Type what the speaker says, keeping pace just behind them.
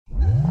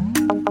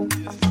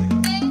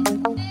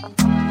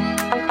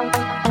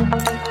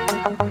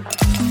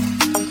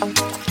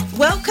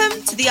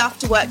the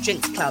After Work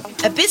Drinks Club,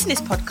 a business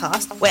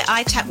podcast where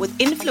I chat with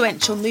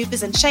influential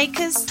movers and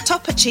shakers,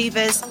 top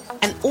achievers,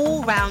 and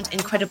all-round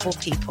incredible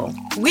people.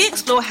 We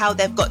explore how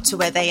they've got to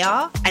where they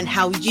are and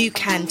how you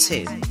can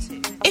too.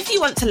 If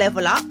you want to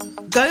level up,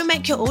 go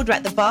make your order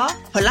at the bar,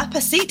 pull up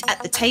a seat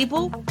at the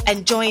table,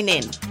 and join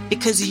in,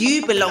 because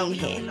you belong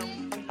here.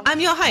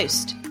 I'm your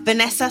host,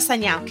 Vanessa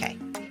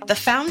Sanyauke, the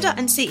founder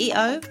and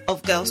CEO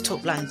of Girls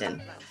Talk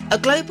London, a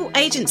global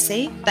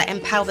agency that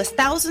empowers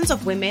thousands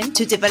of women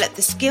to develop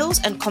the skills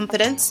and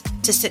confidence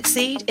to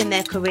succeed in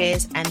their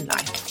careers and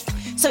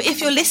life. So if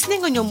you're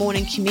listening on your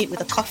morning commute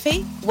with a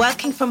coffee,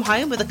 working from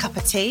home with a cup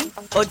of tea,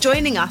 or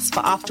joining us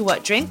for after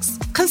work drinks,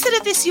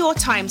 consider this your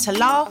time to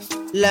laugh,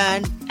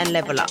 learn, and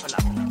level up.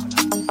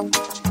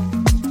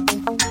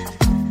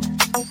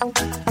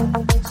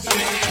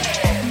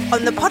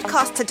 On the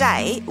podcast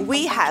today,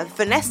 we have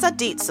Vanessa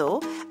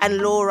Dietzel and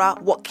Laura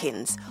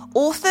Watkins,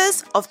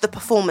 authors of The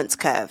Performance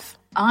Curve.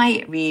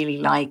 I really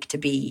like to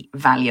be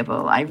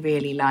valuable. I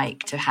really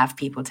like to have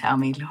people tell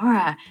me,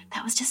 Laura,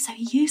 that was just so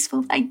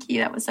useful. Thank you.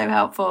 That was so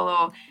helpful.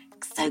 Or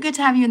so good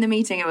to have you in the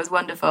meeting. It was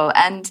wonderful.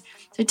 And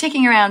so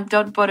ticking around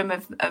the bottom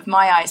of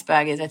my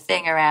iceberg is a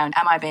thing around,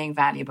 am I being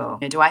valuable?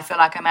 Do I feel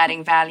like I'm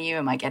adding value?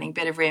 Am I getting a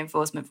bit of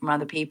reinforcement from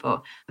other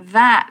people?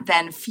 That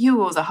then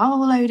fuels a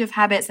whole load of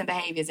habits and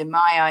behaviors in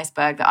my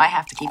iceberg that I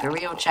have to keep a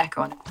real check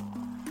on.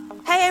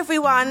 Hey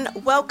everyone,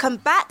 welcome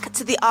back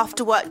to the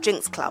After Work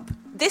Drinks Club.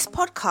 This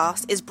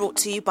podcast is brought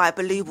to you by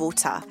Blue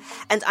Water,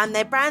 and I'm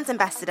their brand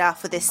ambassador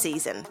for this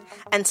season.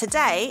 And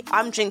today,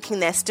 I'm drinking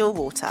their still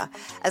water,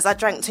 as I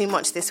drank too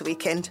much this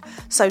weekend.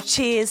 So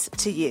cheers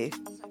to you.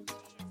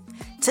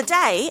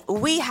 Today,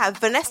 we have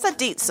Vanessa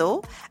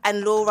Dietzel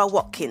and Laura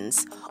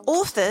Watkins,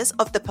 authors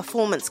of The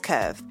Performance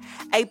Curve,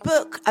 a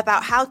book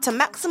about how to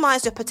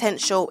maximise your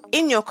potential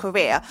in your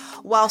career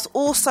whilst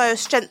also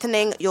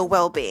strengthening your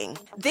well-being.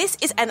 This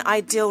is an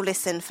ideal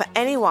listen for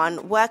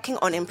anyone working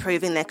on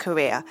improving their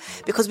career,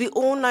 because we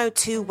all know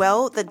too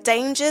well the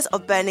dangers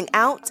of burning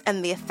out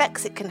and the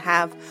effects it can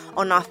have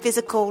on our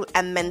physical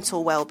and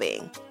mental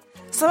well-being.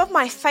 Some of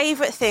my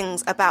favourite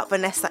things about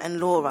Vanessa and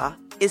Laura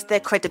is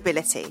their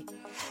credibility.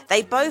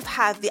 They both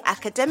have the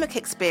academic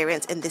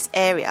experience in this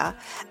area,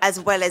 as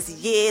well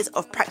as years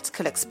of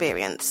practical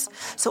experience.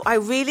 So I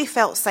really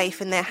felt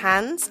safe in their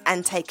hands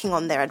and taking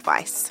on their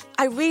advice.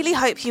 I really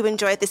hope you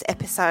enjoyed this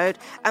episode,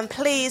 and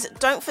please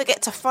don't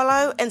forget to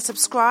follow and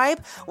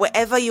subscribe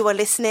wherever you are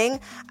listening,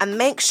 and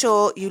make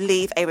sure you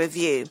leave a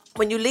review.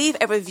 When you leave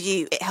a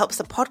review, it helps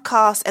the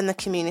podcast and the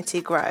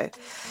community grow.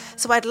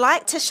 So I'd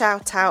like to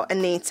shout out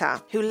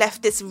Anita, who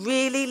left this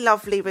really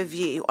lovely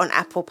review on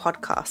Apple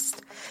Podcasts.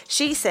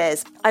 She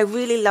says, I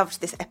really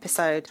loved this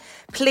episode.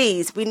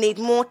 Please, we need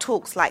more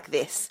talks like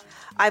this.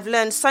 I've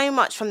learned so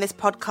much from this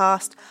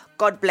podcast.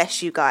 God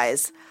bless you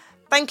guys.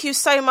 Thank you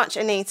so much,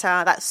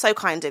 Anita. That's so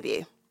kind of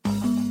you.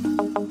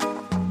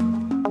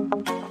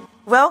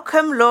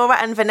 Welcome, Laura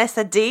and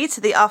Vanessa D,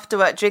 to the After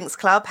Work Drinks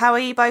Club. How are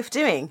you both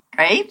doing?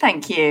 Great,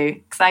 thank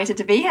you. Excited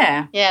to be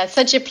here. Yeah,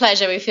 such a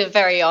pleasure. We feel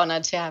very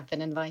honoured to have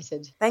been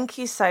invited. Thank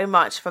you so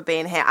much for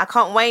being here. I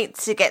can't wait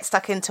to get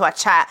stuck into our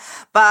chat,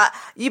 but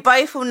you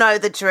both will know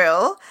the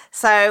drill.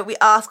 So we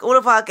ask all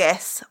of our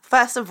guests,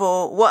 first of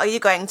all, what are you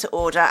going to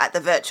order at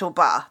the virtual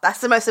bar? That's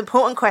the most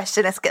important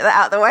question. Let's get that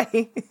out of the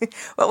way.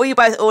 What will you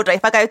both order?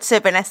 If I go to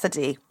Vanessa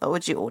D, what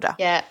would you order?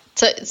 Yeah,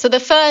 so the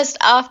first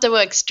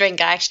after-works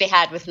drink I actually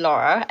had with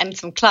Laura and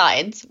some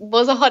clients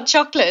was a hot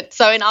chocolate.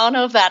 So in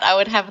honour of that, I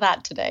would have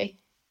that today.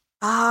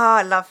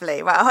 Ah,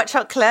 lovely. Right, hot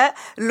chocolate.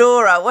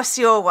 Laura, what's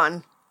your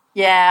one?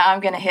 Yeah, I'm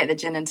going to hit the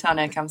gin and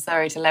tonic. I'm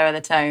sorry to lower the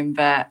tone,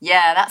 but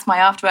yeah, that's my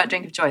after-work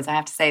drink of choice, I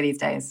have to say these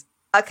days.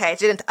 Okay,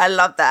 gin. I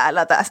love that. I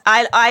love that.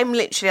 I'm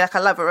literally like a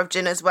lover of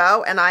gin as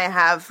well, and I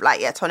have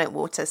tonic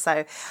water.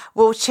 So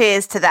we'll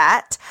cheers to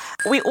that.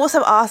 We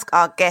also ask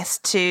our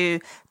guests to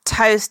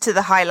toast to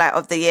the highlight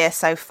of the year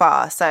so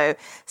far. So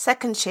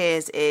second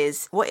cheers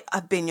is, what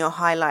have been your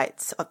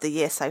highlights of the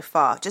year so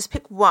far? Just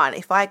pick one.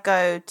 If I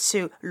go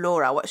to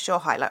Laura, what's your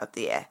highlight of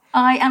the year?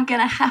 I am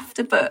going to have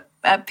to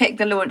pick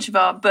the launch of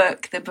our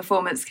book, The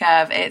Performance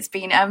Curve. It's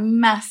been a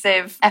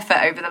massive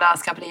effort over the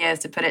last couple of years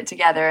to put it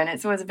together, and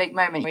it's always a big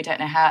moment. We don't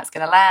know how it's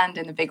going to land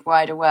in the big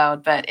wider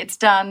world, but it's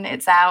done.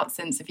 It's out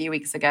since a few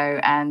weeks ago,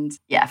 and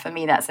yeah, for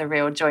me that's a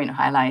real joint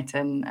highlight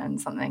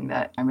and something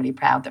that I'm really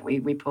proud that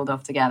we pulled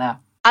off together.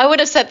 I would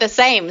have said the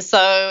same.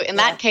 So in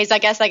that case, I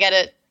guess I get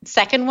a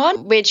second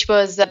one, which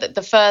was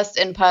the first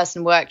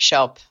in-person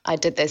workshop I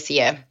did this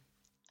year,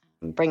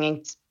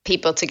 bringing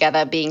people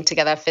together, being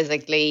together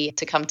physically,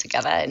 to come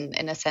together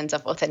in a sense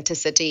of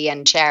authenticity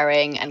and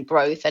sharing and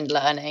growth and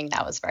learning.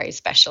 That was very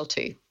special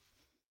too.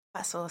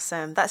 That's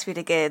awesome. That's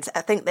really good.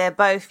 I think they're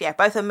both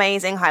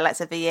amazing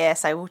highlights of the year.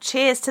 So we'll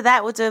cheers to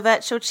that. We'll do a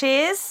virtual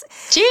cheers.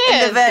 Cheers.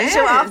 In the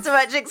virtual After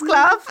Work Drinks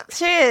Club.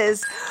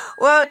 Cheers.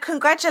 Well,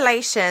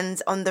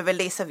 congratulations on the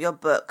release of your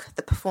book,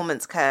 The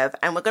Performance Curve.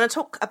 And we're going to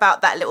talk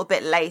about that a little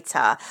bit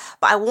later.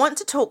 But I want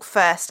to talk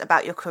first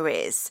about your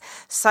careers.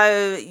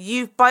 So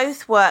you've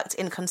both worked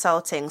in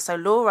consulting. So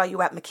Laura, you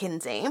were at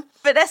McKinsey.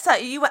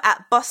 Vanessa, you were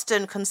at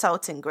Boston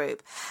Consulting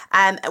Group,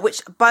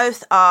 which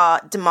both are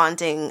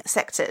demanding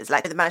sectors.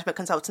 Like the management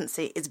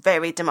consultancy is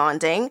very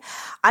demanding.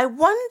 I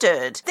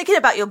wondered, thinking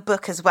about your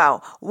book as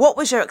well, what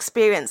was your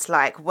experience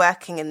like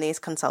working in these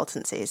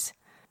consultancies?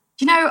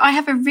 You know, I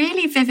have a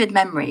really vivid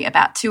memory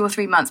about 2 or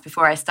 3 months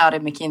before I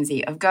started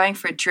McKinsey of going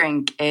for a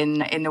drink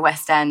in the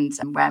West End,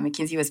 where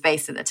McKinsey was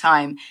based at the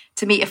time,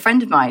 to meet a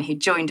friend of mine who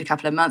joined a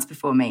couple of months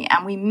before me.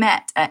 And we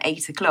met at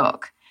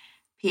 8:00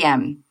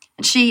 p.m.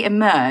 And she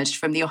emerged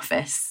from the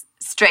office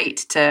straight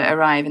to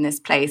arrive in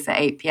this place at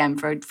 8 p.m.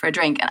 for a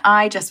drink. And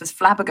I just was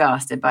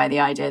flabbergasted by the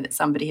idea that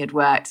somebody had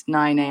worked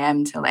 9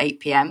 a.m. till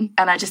 8 p.m.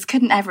 And I just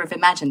couldn't ever have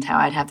imagined how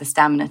I'd have the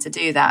stamina to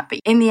do that. But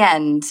in the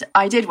end,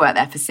 I did work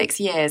there for 6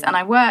 years, and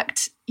I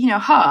worked,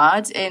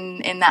 hard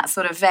in that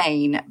sort of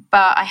vein.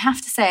 But I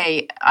have to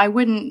say, I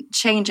wouldn't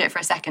change it for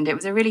a second. It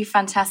was a really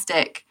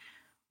fantastic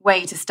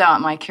way to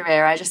start my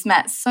career. I just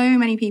met so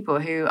many people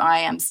who I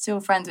am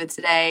still friends with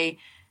today,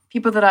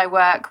 people that I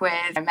work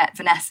with. I met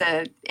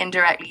Vanessa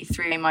indirectly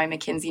through my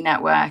McKinsey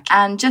network,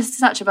 and just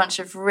such a bunch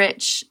of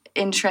rich,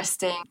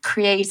 interesting,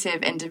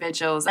 creative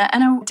individuals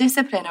and a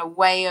discipline, a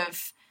way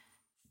of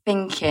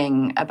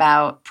thinking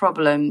about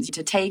problems,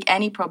 to take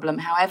any problem,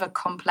 however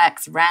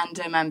complex,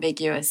 random,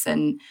 ambiguous,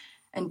 and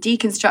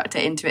deconstruct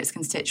it into its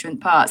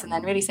constituent parts, and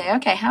then really say,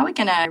 okay, how are we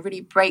going to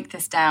really break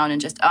this down and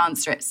just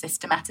answer it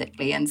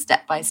systematically and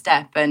step by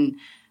step, and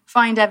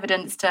find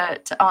evidence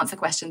to answer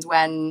questions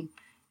when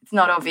it's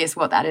not obvious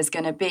what that is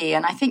going to be.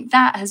 And I think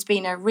that has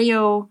been a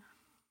real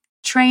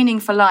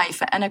training for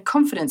life and a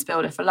confidence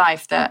builder for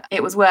life, that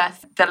it was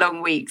worth the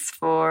long weeks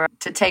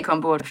to take on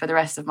board for the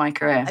rest of my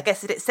career. I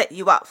guess, did it set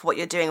you up for what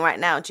you're doing right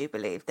now, do you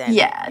believe then?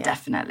 Yeah.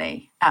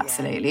 Definitely.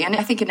 Absolutely. Yeah. And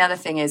I think another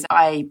thing is,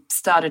 I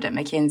started at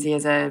McKinsey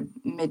as a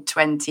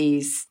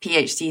mid-20s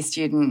PhD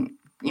student.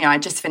 I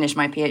just finished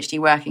my PhD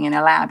working in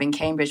a lab in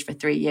Cambridge for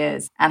 3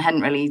 years, and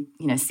hadn't really,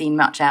 seen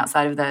much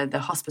outside of the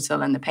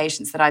hospital and the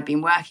patients that I'd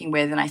been working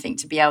with. And I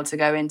think to be able to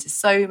go into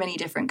so many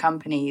different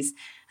companies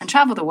and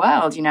travel the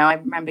world, I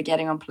remember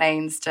getting on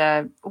planes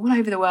to all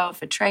over the world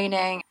for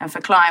training and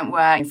for client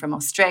work, from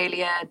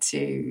Australia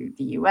to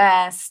the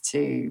US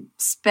to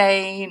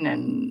Spain,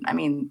 and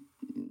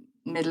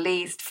Middle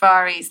East,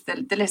 Far East,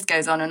 the list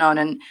goes on.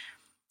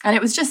 And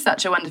it was just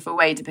such a wonderful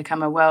way to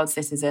become a world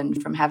citizen,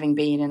 from having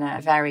been in a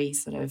very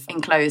sort of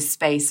enclosed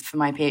space for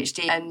my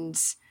PhD, and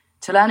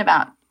to learn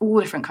about all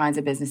different kinds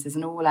of businesses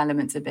and all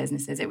elements of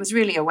businesses. It was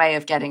really a way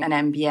of getting an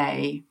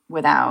MBA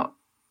without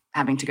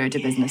having to go to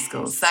business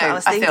school. So I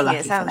feel lucky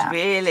it sounds for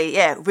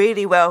that.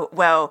 really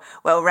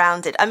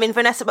well-rounded.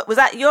 Vanessa, but was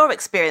that your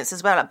experience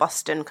as well at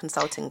Boston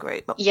Consulting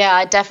Group? Yeah,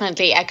 I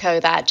definitely echo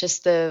that.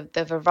 Just the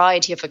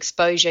variety of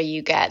exposure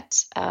you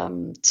get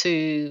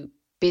to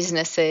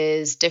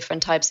businesses,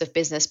 different types of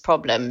business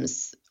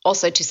problems.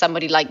 Also, to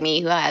somebody like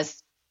me who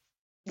has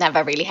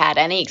never really had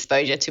any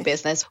exposure to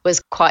business,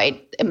 was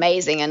quite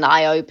amazing and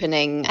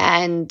eye-opening.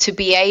 And to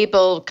be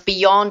able,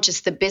 beyond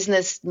just the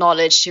business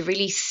knowledge, to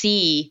really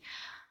see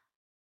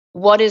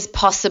what is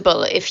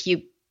possible if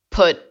you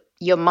put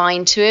your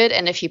mind to it,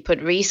 and if you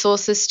put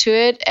resources to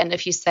it, and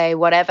if you say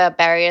whatever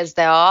barriers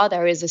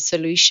there is a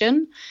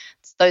solution.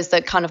 Those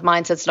the kind of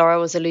mindsets Laura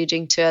was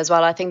alluding to as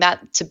well. I think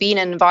that to be in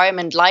an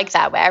environment like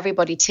that, where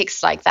everybody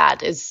ticks like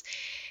that, is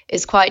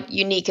quite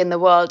unique in the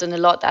world, and a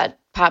lot that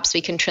perhaps we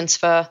can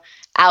transfer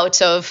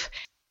out of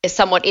a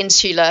somewhat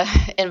insular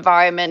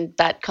environment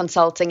that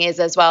consulting is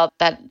as well,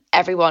 that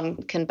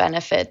everyone can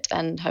benefit,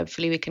 and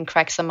hopefully we can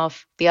crack some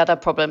of the other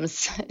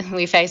problems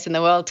we face in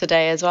the world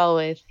today as well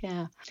with.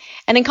 Yeah.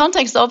 And in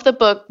context of the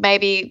book,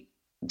 maybe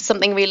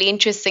something really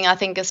interesting, I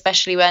think,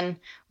 especially when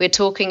we're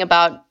talking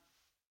about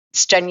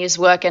strenuous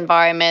work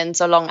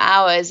environments or long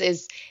hours,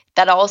 is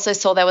that I also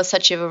saw there was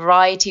such a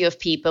variety of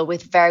people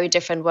with very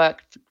different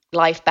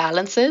work-life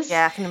balances.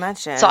 Yeah, I can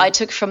imagine. So I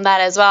took from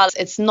that as well.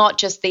 It's not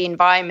just the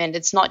environment.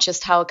 It's not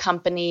just how a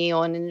company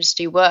or an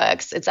industry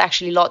works. It's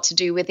actually a lot to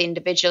do with the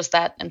individuals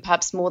that, and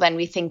perhaps more than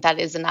we think, that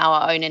is in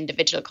our own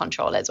individual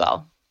control as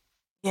well.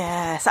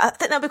 Yeah, so I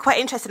think that'll be quite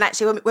interesting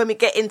actually when we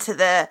get into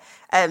the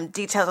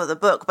details of the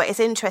book. But it's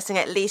interesting,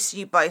 at least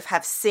you both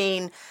have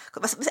seen,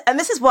 and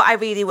this is what I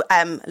really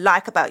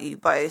like about you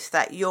both,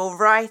 that you're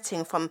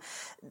writing from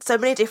so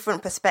many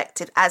different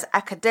perspectives as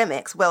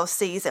academics, well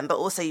seasoned, but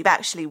also you've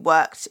actually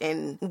worked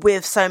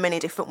with so many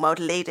different world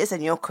leaders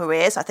in your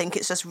careers. I think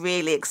it's just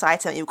really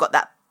exciting that you've got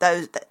that.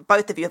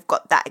 Both of you have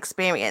got that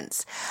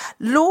experience.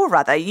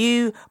 Laura, though,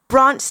 you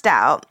branched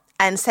out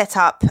and set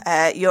up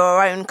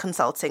your own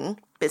consulting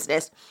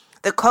business.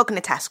 the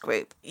Cognitas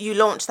Group. You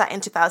launched that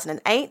in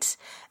 2008,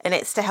 and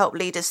it's to help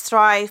leaders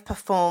thrive,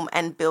 perform,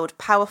 and build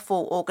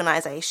powerful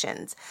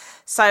organizations.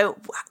 So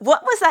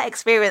what was that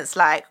experience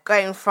like,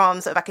 going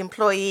from sort of like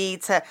employee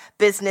to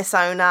business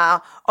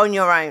owner on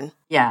your own?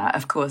 Yeah,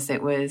 of course,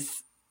 it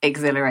was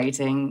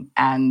exhilarating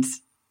and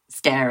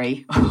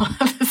scary all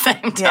at the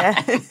same time.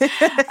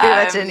 Yeah.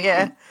 Imagine,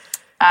 yeah.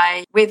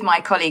 With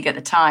my colleague at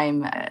the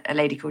time, a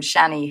lady called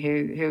Shani,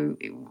 who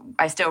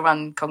I still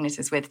run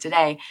Cognitas with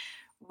today,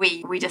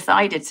 we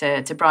decided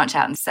to branch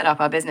out and set up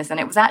our business. And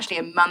it was actually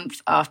a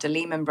month after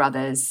Lehman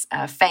Brothers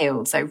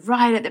failed. So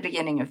right at the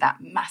beginning of that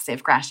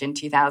massive crash in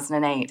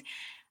 2008.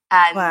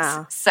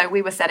 And So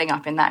we were setting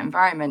up in that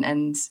environment,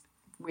 and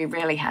we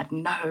really had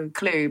no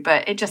clue,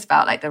 but it just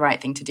felt like the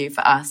right thing to do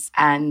for us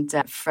and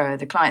for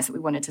the clients that we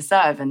wanted to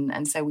serve.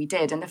 And so we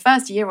did. And the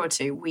first year or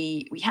two,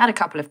 we had a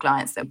couple of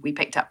clients that we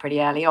picked up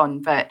pretty early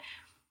on, but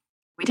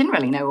we didn't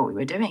really know what we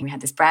were doing. We had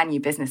this brand new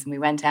business, and we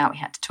went out, we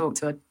had to talk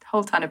to a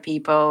whole ton of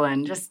people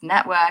and just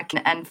network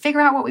and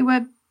figure out what we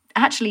were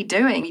actually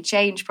doing. We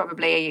changed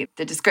probably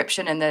the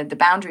description and the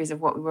boundaries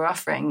of what we were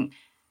offering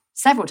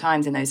several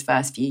times in those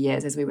first few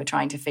years as we were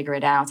trying to figure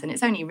it out. And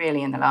it's only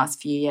really in the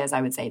last few years,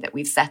 I would say, that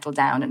we've settled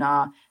down and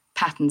our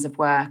patterns of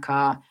work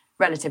are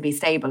relatively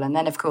stable. And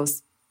then, of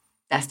course,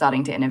 they're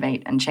starting to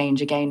innovate and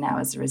change again now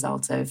as a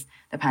result of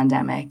the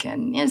pandemic.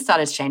 And it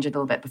started to change a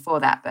little bit before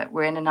that, but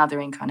we're in another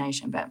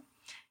incarnation. But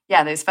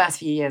yeah, those first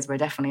few years were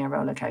definitely a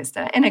roller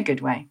coaster in a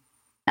good way.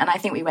 And I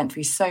think we went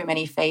through so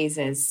many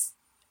phases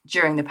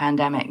during the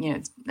pandemic,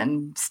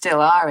 and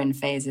still are in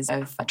phases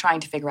of trying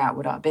to figure out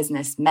what our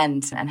business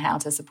meant and how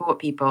to support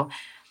people.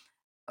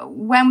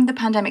 When the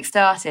pandemic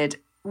started,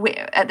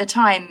 at the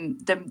time,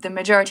 the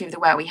majority of the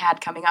work we had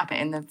coming up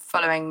in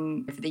for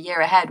the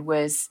year ahead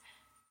was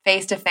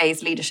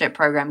face-to-face leadership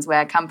programs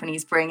where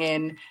companies bring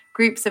in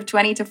groups of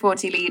 20 to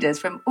 40 leaders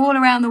from all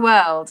around the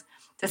world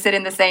to sit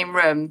in the same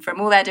room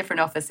from all their different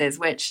offices,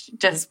 which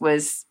just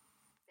was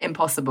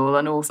impossible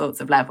on all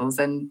sorts of levels,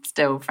 and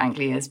still,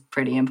 frankly, is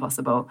pretty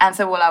impossible. And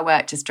so all our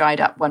work just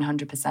dried up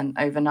 100%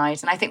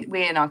 overnight. And I think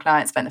we and our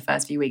clients spent the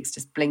first few weeks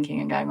just blinking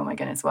and going, oh my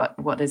goodness,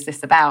 what is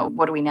this about?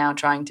 What are we now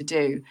trying to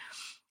do?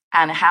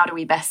 And how do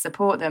we best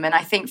support them? And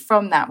I think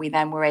from that, we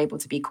then were able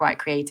to be quite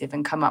creative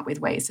and come up with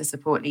ways to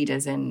support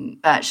leaders in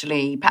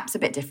virtually perhaps a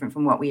bit different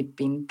from what we'd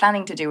been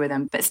planning to do with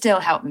them, but still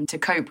help them to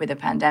cope with the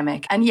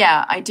pandemic. And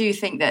yeah, I do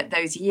think that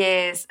those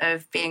years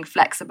of being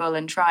flexible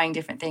and trying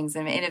different things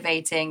and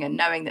innovating and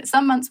knowing that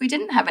some months we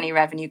didn't have any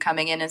revenue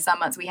coming in and some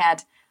months we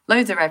had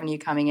loads of revenue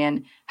coming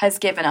in has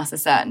given us a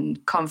certain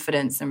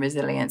confidence and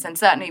resilience. And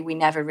certainly we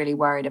never really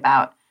worried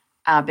about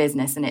our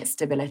business and its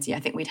stability.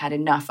 I think we'd had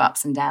enough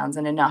ups and downs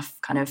and enough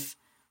kind of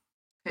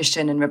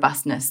cushion and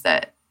robustness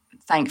that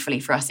thankfully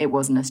for us, it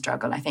wasn't a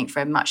struggle. I think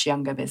for a much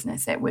younger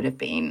business, we would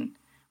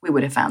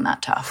have found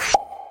that tough.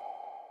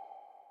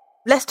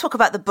 Let's talk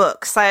about the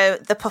book. So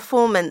The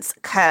Performance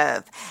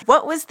Curve.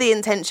 What was the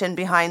intention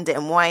behind it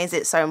and why is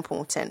it so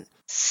important?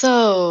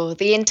 So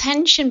the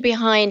intention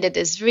behind it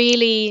is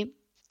really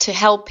to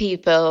help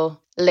people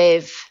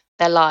live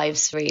their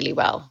lives really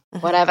well,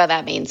 whatever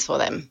that means for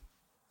them.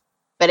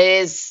 But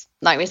it is,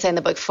 like we say in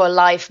the book, for a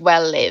life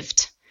well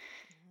lived.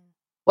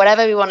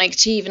 Whatever we want to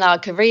achieve in our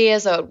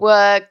careers or at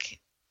work,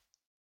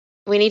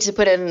 we need to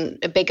put in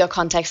a bigger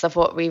context of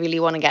what we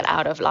really want to get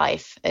out of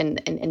life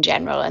in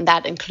general. And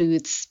that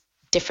includes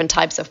different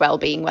types of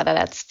well-being, whether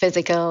that's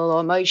physical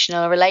or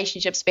emotional,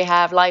 relationships we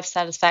have, life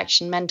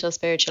satisfaction, mental,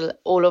 spiritual,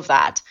 all of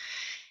that.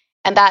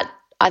 And that,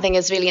 I think,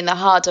 is really in the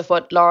heart of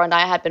what Laura and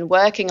I had been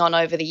working on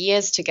over the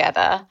years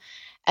together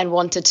and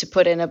wanted to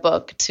put in a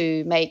book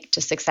to make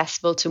just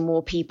accessible to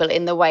more people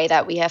in the way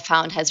that we have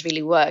found has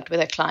really worked with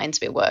the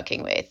clients we're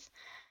working with.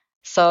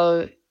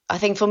 So I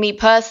think for me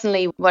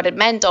personally, what it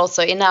meant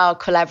also in our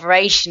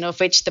collaboration, of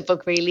which the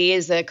book really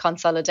is a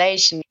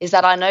consolidation, is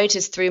that I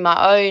noticed through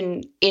my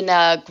own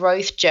inner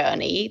growth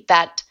journey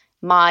that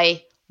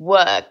my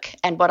work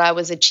and what I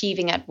was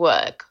achieving at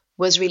work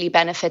was really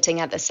benefiting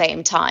at the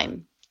same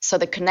time. So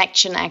the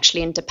connection,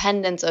 actually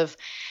independent of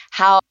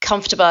how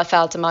comfortable I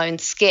felt in my own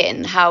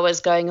skin, how I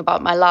was going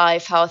about my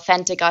life, how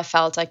authentic I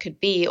felt I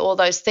could be, all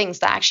those things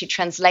that actually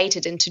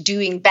translated into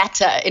doing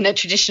better in a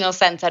traditional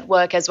sense at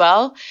work as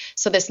well.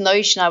 So this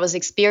notion, I was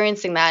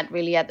experiencing that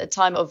really at the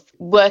time of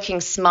working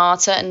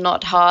smarter and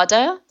not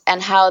harder,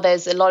 and how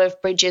there's a lot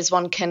of bridges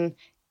one can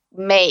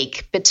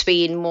make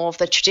between more of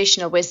the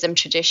traditional wisdom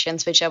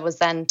traditions, which I was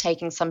then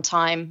taking some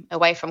time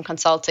away from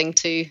consulting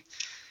to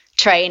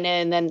train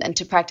in and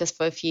to practice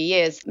for a few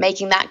years,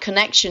 making that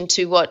connection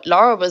to what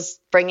Laura was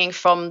bringing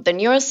from the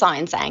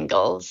neuroscience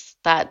angles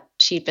that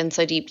she'd been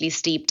so deeply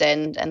steeped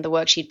in and the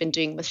work she'd been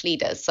doing with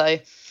leaders. So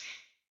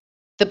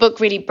the book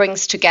really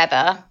brings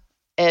together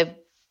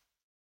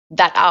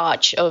that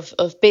arch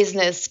of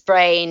business,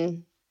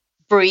 brain,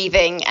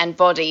 breathing and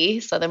body,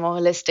 so the more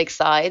holistic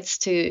sides,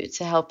 to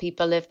help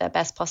people live their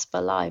best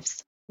possible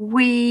lives.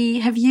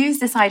 We have used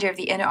this idea of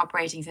the inner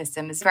operating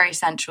system as very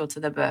central to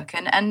the book.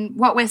 And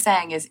what we're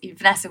saying is,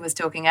 Vanessa was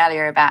talking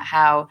earlier about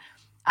how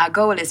our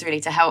goal is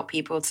really to help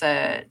people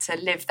to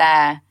live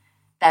their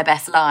their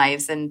best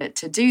lives, and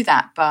to do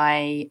that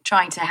by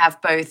trying to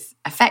have both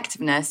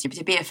effectiveness,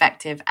 to be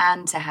effective,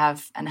 and to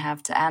have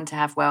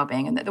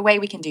well-being. And the way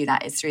we can do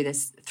that is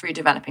through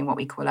developing what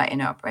we call our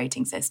inner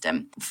operating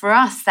system. For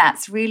us,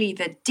 that's really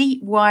the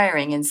deep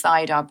wiring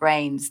inside our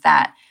brains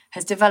that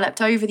has developed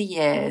over the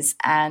years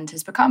and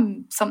has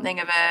become something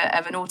of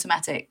an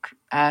automatic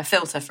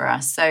filter for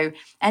us. So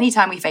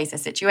anytime we face a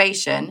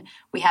situation,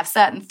 we have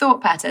certain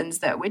thought patterns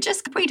that we're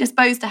just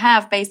predisposed to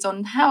have based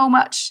on how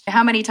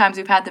many times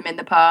we've had them in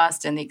the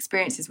past and the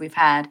experiences we've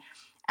had,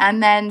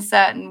 and then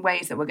certain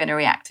ways that we're going to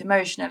react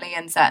emotionally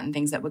and certain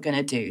things that we're going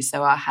to do,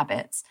 so our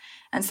habits.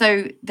 And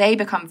so they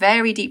become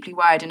very deeply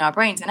wired in our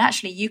brains, and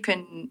actually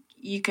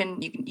we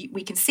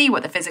can see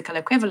what the physical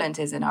equivalent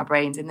is in our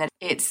brains, in that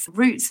it's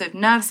roots of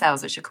nerve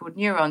cells, which are called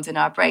neurons in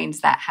our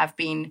brains, that have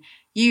been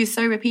used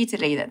so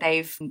repeatedly that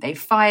they've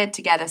fired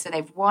together, so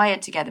they've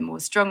wired together more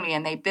strongly,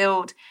 and they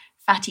build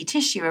fatty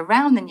tissue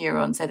around the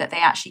neuron so that they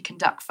actually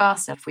conduct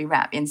faster if we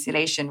wrap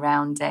insulation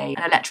around an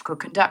electrical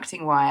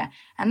conducting wire.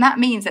 And that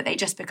means that they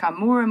just become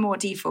more and more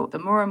default the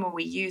more and more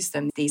we use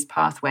them, these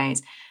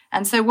pathways.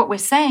 And so what we're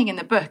saying in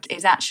the book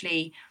is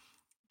actually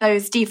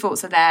those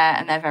defaults are there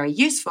and they're very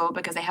useful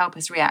because they help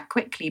us react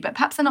quickly, but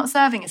perhaps they're not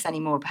serving us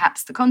anymore.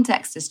 Perhaps the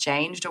context has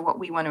changed or what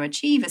we want to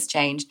achieve has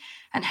changed.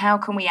 And how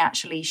can we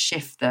actually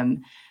shift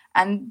them?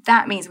 And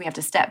that means we have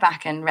to step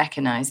back and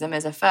recognize them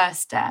as a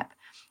first step.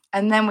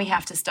 And then we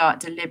have to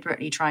start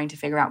deliberately trying to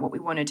figure out what we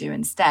want to do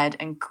instead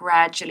and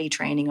gradually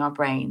training our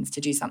brains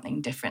to do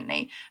something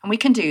differently. And we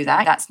can do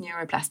that. That's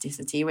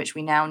neuroplasticity, which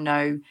we now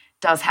know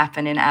does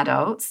happen in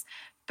adults.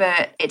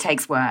 But it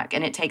takes work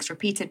and it takes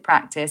repeated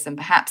practice and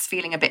perhaps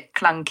feeling a bit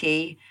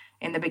clunky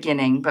in the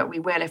beginning. But we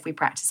will, if we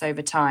practice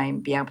over time,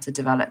 be able to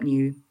develop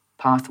new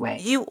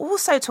pathways. You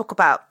also talk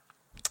about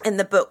in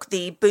the book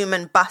the boom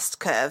and bust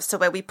curve, so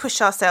where we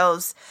push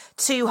ourselves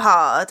too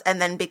hard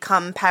and then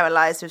become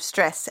paralyzed with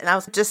stress. And I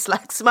was just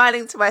like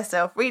smiling to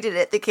myself reading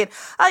it, thinking,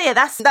 oh yeah,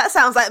 that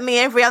sounds like me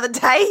every other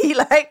day.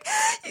 Like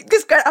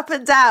just going up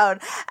and down,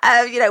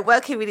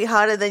 working really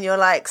hard, and then you're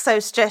like so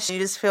stressed, you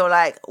just feel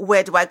like,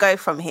 where do I go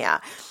from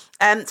here?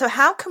 So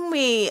how can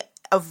we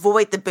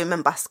avoid the boom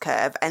and bust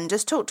curve? And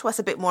just talk to us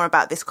a bit more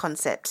about this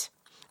concept.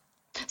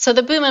 So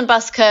the boom and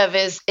bust curve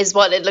is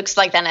what it looks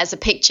like then as a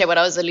picture, what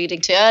I was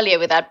alluding to earlier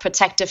with that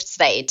protective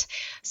state.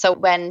 So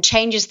when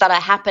changes that are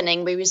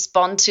happening, we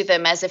respond to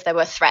them as if they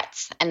were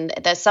threats and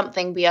there's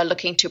something we are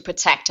looking to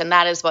protect. And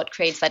that is what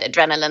creates that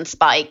adrenaline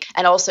spike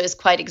and also is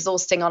quite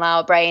exhausting on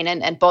our brain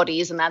and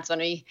bodies. And that's when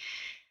we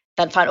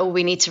then find,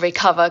 we need to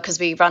recover because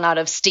we run out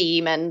of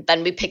steam, and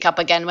then we pick up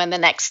again when the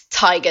next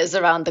tiger's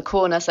around the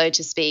corner, so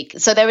to speak.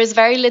 So there is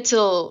very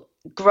little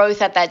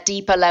growth at that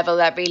deeper level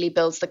that really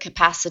builds the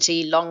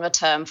capacity longer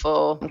term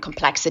for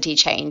complexity,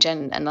 change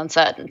and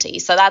uncertainty.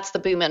 So that's the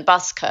boom and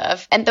bust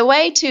curve. And the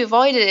way to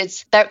avoid it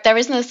is there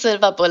isn't a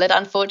silver bullet,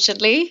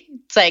 unfortunately,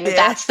 saying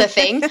that's the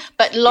thing,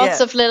 but lots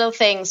of little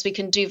things we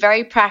can do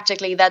very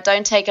practically that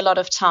don't take a lot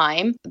of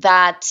time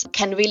that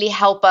can really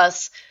help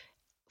us.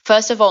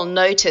 First of all,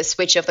 notice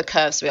which of the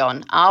curves we're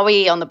on. Are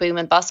we on the boom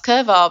and bust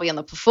curve? Or are we on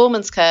the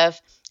performance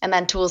curve? And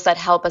then tools that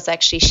help us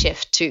actually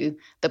shift to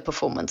the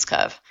performance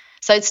curve.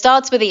 So it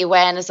starts with the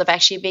awareness of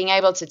actually being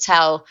able to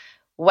tell,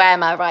 where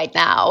am I right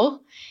now?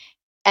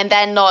 And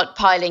then not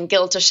piling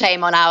guilt or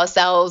shame on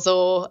ourselves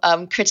or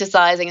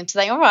criticizing and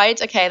saying, all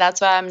right, okay, that's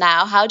where I am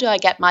now. How do I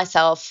get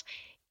myself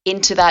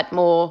into that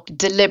more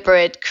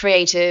deliberate,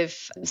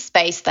 creative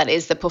space that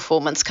is the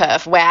performance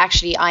curve, where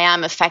actually I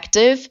am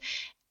effective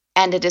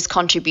and it is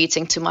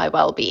contributing to my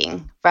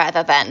well-being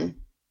rather than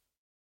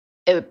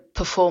a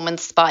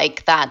performance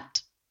spike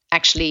that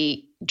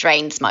actually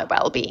drains my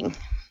well-being.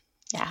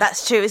 Yeah.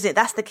 That's true, isn't it?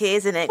 That's the key,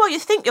 isn't it? Well, you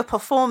think you're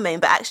performing,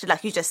 but actually,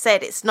 like you just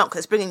said, it's not, because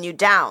it's bringing you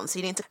down. So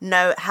you need to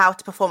know how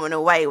to perform in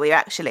a way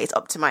where it's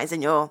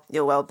optimizing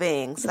your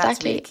well-being. So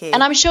that's really key.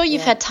 And I'm sure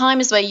you've had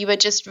times where you were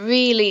just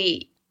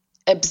really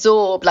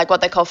absorbed, like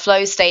what they call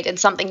flow state, in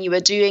something you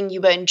were doing,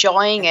 you were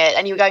enjoying it,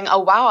 and you were going, oh,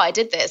 wow, I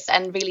did this,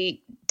 and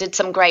really did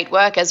some great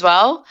work as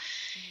well.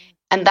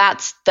 And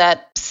that's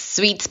that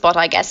sweet spot,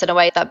 I guess, in a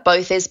way that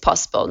both is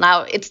possible.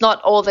 Now, it's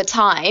not all the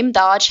time.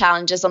 There are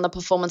challenges on the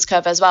performance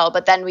curve as well,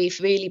 but then we've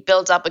really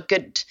built up a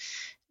good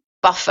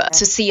buffer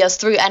to see us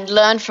through and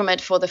learn from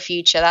it for the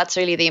future. That's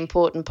really the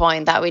important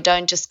point, that we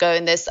don't just go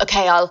in this,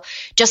 okay, I'll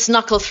just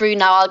knuckle through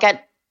now, I'll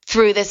get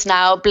through this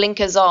now,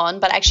 blinkers on,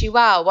 but actually,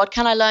 wow, what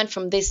can I learn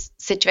from this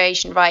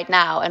situation right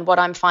now and what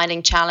I'm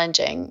finding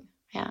challenging?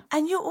 Yeah.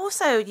 And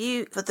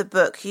for the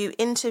book, you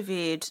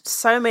interviewed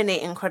so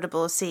many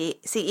incredible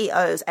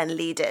CEOs and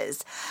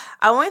leaders.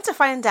 I wanted to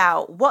find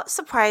out what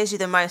surprised you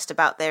the most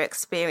about their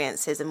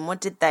experiences and what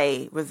did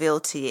they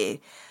reveal to you?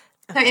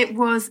 So it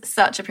was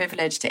such a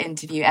privilege to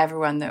interview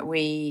everyone that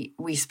we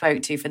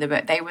spoke to for the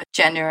book. They were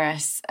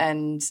generous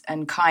and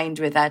kind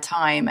with their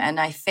time. And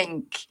I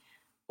think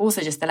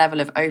also just the level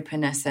of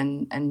openness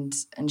and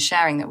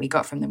sharing that we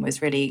got from them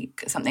was really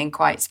something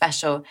quite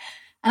special.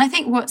 And I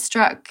think what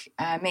struck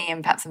me,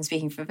 and perhaps I'm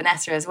speaking for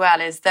Vanessa as well,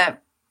 is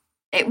that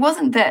it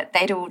wasn't that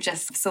they'd all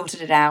just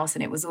sorted it out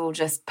and it was all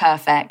just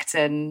perfect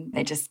and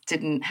they just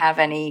didn't have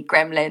any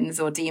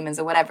gremlins or demons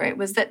or whatever. It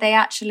was that they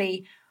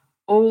actually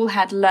all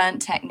had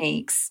learned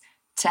techniques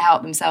to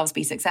help themselves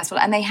be successful.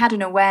 And they had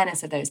an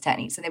awareness of those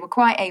techniques. So they were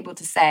quite able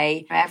to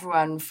say,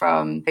 everyone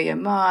from Yo-Yo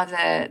Ma,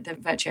 the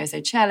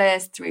virtuoso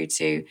cellist, through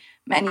to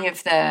many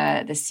of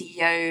the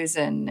CEOs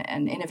and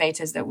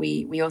innovators that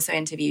we also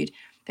interviewed,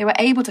 they were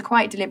able to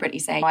quite deliberately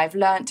say, I've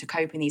learned to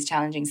cope in these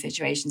challenging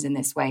situations in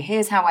this way.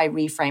 Here's how I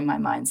reframe my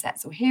mindset.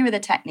 So here are the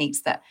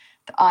techniques that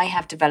I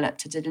have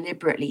developed to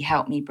deliberately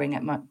help me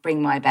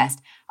bring my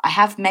best. I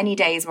have many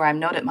days where I'm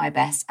not at my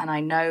best, and I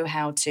know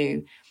how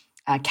to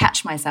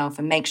catch myself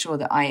and make sure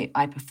that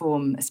I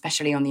perform,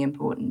 especially on the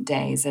important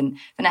days. And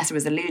Vanessa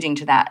was alluding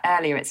to that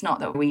earlier. It's not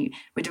that we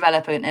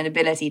develop an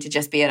ability to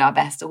just be at our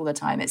best all the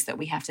time. It's that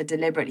we have to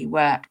deliberately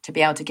work to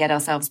be able to get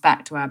ourselves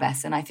back to our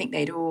best. And I think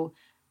they'd all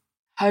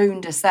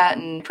honed a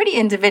certain, pretty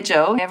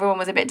individual, everyone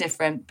was a bit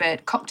different,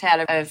 but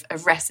cocktail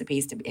of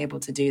recipes to be able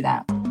to do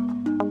that.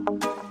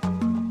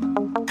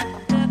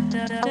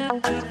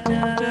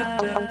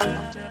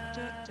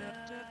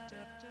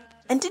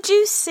 And did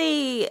you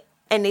see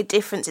any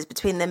differences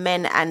between the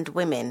men and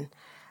women?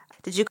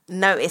 Did you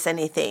notice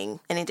any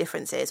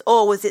differences,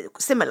 or was it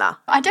similar?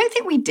 I don't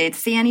think we did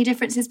see any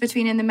differences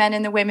between the men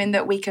and the women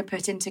that we could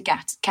put into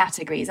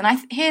categories.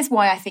 And here's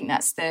why I think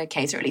that's the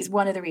case, or at least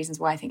one of the reasons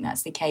why I think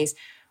that's the case.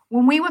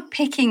 When we were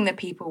picking the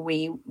people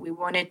we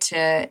wanted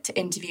to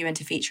interview and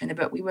to feature in the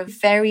book, we were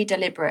very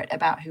deliberate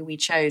about who we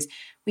chose.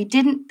 We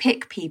didn't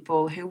pick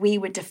people who we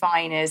would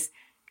define as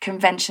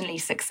conventionally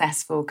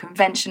successful,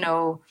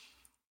 conventional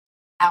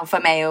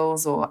alpha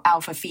males or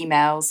alpha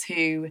females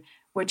who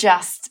were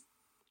just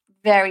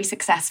very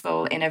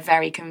successful in a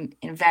very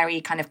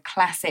kind of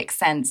classic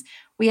sense.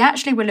 We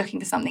actually were looking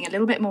for something a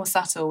little bit more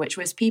subtle, which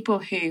was people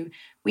who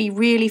we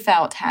really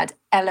felt had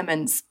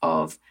elements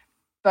of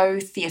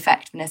both the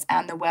effectiveness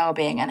and the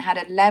well-being, and had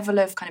a level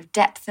of kind of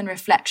depth and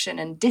reflection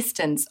and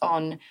distance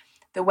on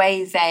the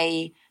way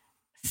they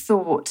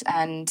thought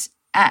and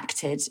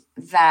acted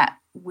that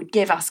would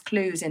give us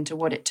clues into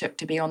what it took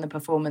to be on the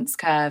performance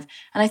curve.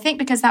 And I think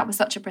because that was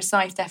such a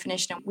precise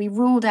definition, we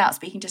ruled out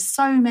speaking to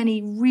so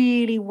many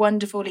really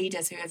wonderful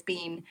leaders who have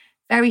been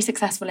very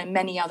successful in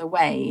many other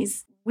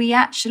ways. We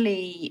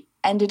actually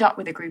ended up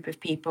with a group of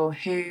people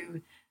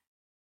who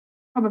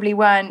probably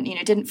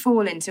didn't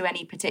fall into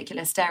any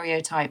particular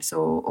stereotypes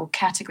or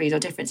categories or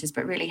differences,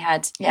 but really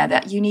had,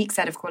 that unique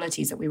set of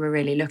qualities that we were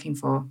really looking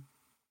for.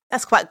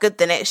 That's quite good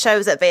then. It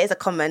shows that there is a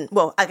common,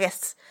 I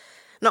guess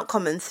not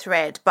common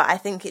thread, but I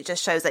think it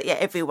just shows that,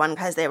 everyone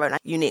has their own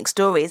unique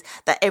stories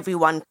that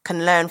everyone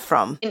can learn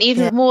from. And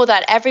even more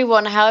that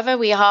everyone, however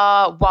we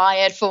are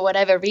wired for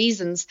whatever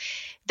reasons,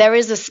 there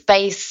is a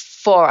space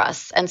for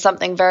us and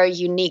something very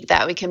unique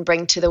that we can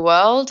bring to the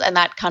world, and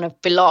that kind of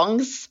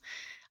belongs.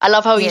 I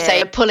love how you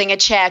say pulling a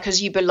chair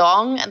because you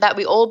belong, and that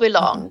we all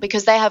belong,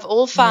 because they have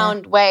all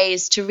found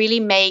ways to really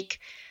make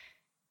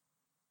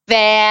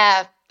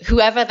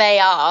whoever they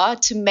are,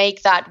 to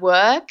make that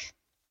work.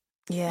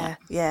 Yeah.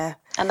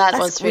 And that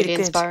was really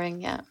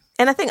inspiring,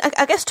 And I think,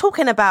 I guess,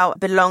 talking about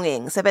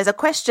belonging, so there's a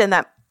question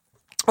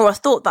or a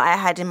thought that I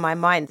had in my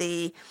mind,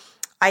 the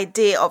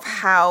idea of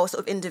how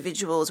sort of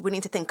individuals, we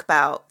need to think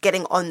about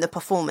getting on the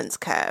performance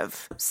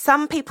curve.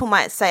 Some people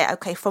might say,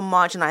 okay, from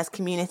marginalized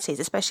communities,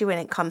 especially when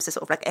it comes to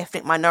sort of like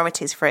ethnic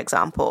minorities, for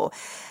example,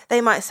 they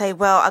might say,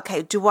 well,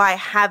 okay, do I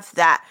have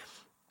that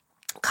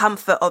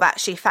comfort of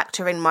actually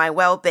factoring my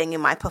well-being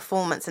in my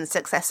performance and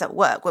success at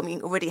work when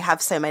we already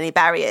have so many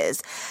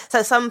barriers?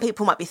 So some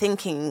people might be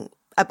thinking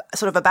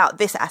sort of about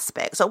this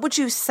aspect. So what would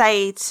you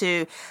say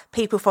to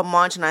people from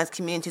marginalized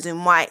communities who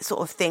might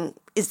sort of think,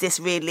 is this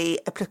really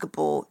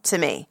applicable to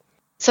me?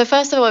 So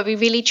first of all, we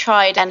really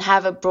tried and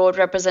have a broad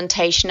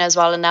representation as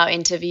well in our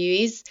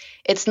interviewees.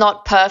 It's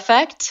not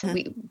perfect.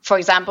 For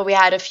example, we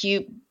had a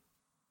few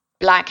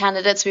Black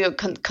candidates we were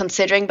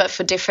considering, but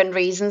for different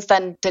reasons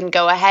then didn't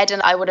go ahead.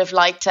 And I would have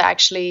liked to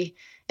actually,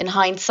 in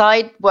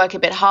hindsight, work a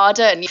bit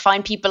harder and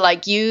find people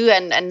like you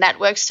and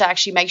networks to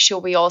actually make sure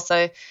we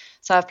also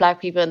have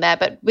Black people in there.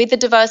 But with the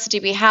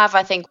diversity we have,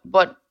 I think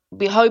what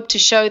we hope to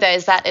show there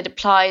is that it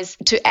applies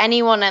to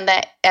anyone and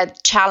their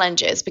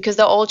challenges, because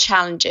they're all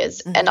challenges.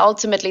 And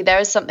ultimately, there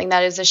is something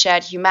that is a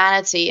shared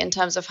humanity in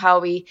terms of how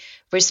we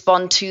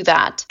respond to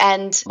that.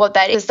 And what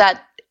that is,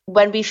 that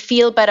when we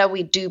feel better,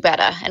 we do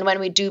better. And when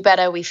we do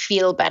better, we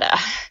feel better.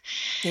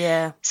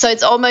 Yeah. So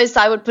it's almost,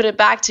 I would put it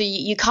back to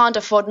you can't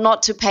afford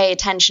not to pay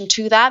attention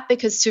to that,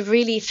 because to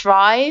really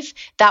thrive,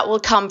 that will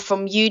come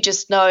from you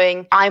just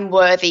knowing I'm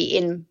worthy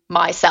in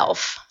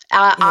myself.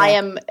 I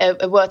am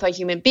a worthwhile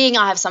human being.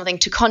 I have something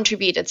to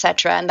contribute,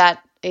 etc. And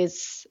that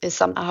is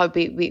something I hope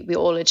we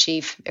all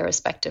achieve,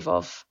 irrespective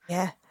of.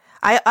 Yeah.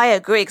 I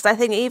agree, because I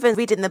think even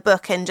reading the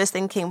book and just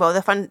thinking, well,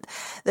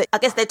 I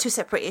guess they're two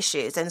separate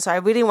issues. And so I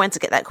really wanted to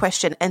get that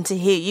question and to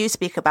hear you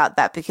speak about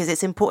that, because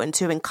it's important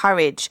to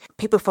encourage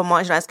people from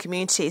marginalized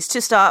communities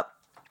to start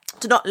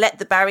to not let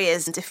the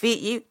barriers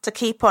defeat you, to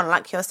keep on,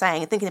 like you're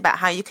saying, thinking about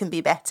how you can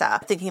be better,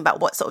 thinking about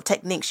what sort of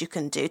techniques you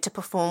can do to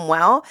perform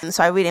well. And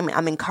so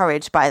I'm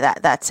encouraged by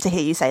that to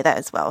hear you say that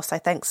as well. So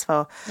thanks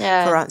for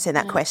answering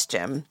that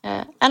question.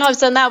 Yeah. And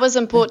also, that was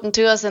important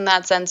to us in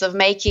that sense of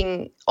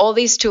making all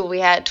these tools we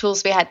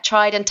had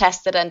tried and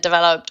tested and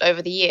developed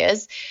over the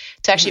years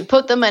to actually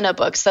put them in a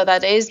book so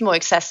that it is more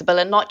accessible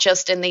and not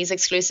just in these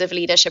exclusive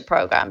leadership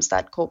programs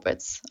that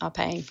corporates are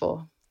paying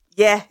for.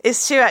 Yeah,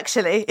 it's true,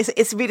 actually.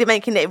 It's really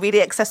making it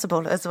really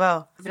accessible as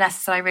well.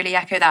 Vanessa, I really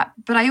echo that.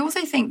 But I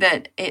also think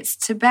that it's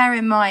to bear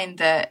in mind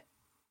that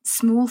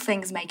small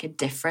things make a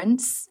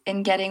difference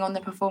in getting on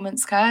the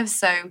performance curve.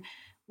 So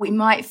we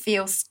might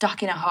feel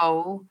stuck in a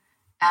hole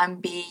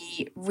and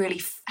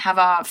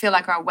feel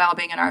like our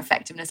well-being and our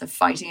effectiveness are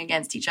fighting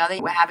against each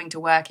other. We're having to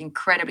work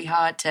incredibly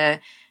hard to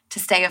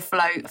stay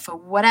afloat for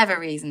whatever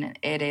reason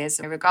it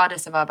is,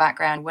 regardless of our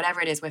background, whatever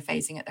it is we're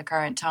facing at the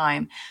current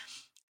time.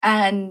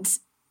 And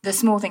the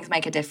small things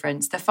make a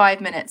difference. The 5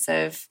 minutes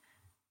of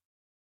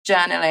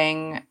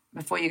journaling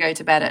before you go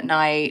to bed at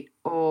night,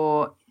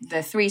 or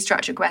the 3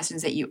 structured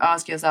questions that you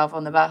ask yourself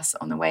on the bus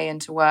on the way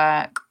into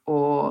work,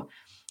 or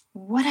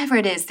whatever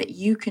it is that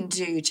you can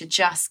do to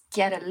just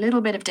get a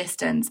little bit of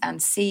distance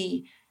and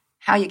see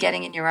how you're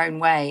getting in your own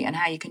way and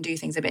how you can do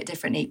things a bit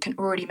differently can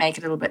already make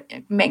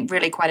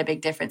really quite a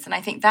big difference. And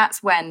I think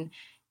that's when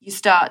you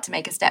start to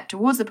make a step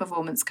towards the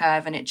performance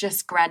curve, and it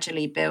just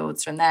gradually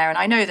builds from there. And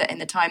I know that in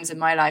the times in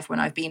my life when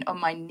I've been on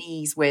my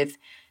knees with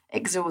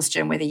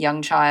exhaustion with a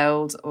young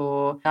child,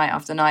 or night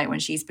after night when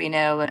she's been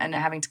ill and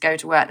having to go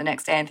to work the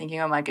next day and thinking,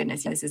 oh my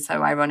goodness, this is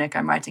so ironic.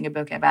 I'm writing a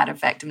book about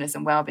effectiveness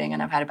and well-being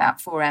and I've had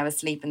about 4 hours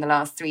sleep in the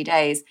last 3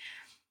 days.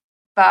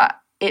 But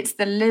it's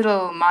the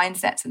little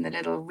mindsets and the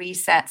little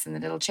resets and the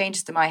little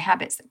changes to my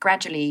habits that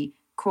gradually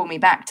call me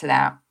back to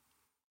that.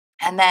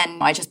 And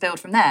then I just build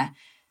from there.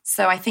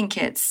 So I think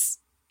it's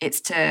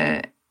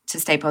to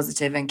stay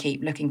positive and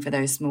keep looking for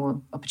those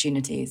small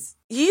opportunities.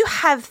 You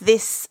have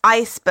this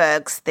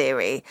icebergs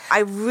theory. I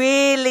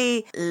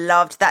really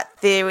loved that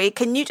theory.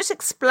 Can you just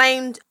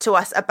explain to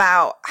us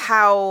about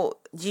how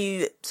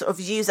you sort of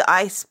use the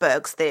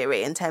icebergs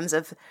theory in terms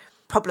of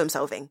problem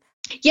solving?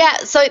 Yeah,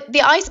 so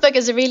the iceberg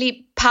is a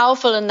really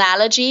powerful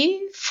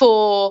analogy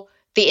for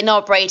the inner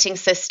operating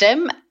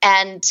system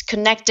and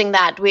connecting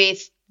that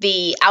with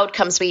the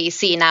outcomes we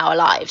see in our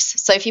lives.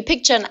 So if you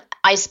picture an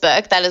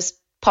iceberg that is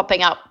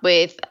popping up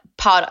with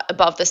part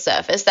above the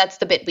surface, that's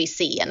the bit we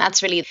see, and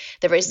that's really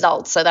the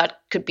result. So that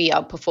could be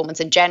our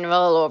performance in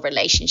general or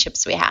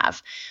relationships we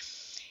have.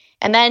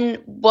 And then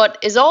what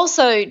is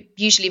also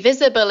usually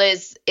visible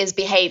is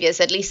behaviors.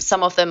 At least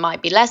some of them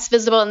might be less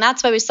visible, and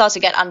that's where we start to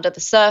get under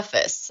the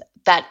surface,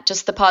 that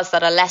just the parts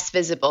that are less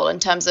visible in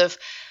terms of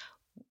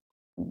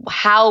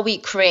how we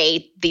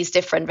create these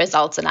different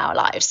results in our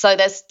lives. So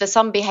there's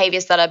some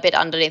behaviors that are a bit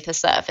underneath the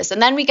surface. And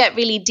then we get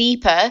really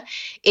deeper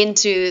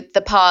into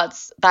the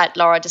parts that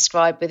Laura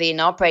described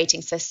within our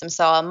operating system.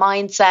 So our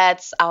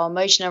mindsets, our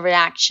emotional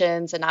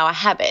reactions, and our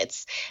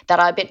habits that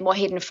are a bit more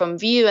hidden from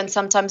view. And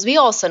sometimes we're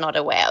also not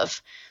aware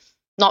of,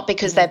 not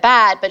because they're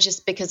bad, but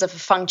just because of a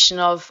function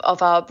of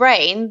our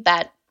brain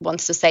that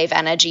wants to save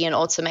energy and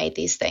automate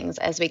these things,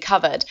 as we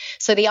covered.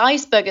 So the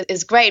iceberg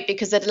is great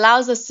because it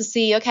allows us to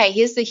see, okay,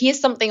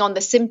 here's something on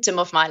the symptom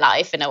of my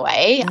life in a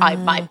way. I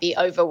might be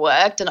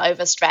overworked and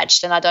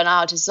overstretched and I don't know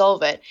how to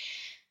solve it.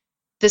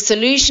 The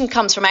solution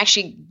comes from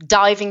actually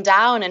diving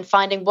down and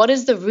finding what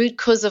is the root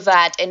cause of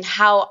that and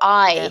how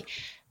I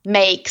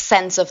make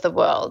sense of the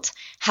world,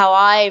 how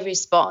I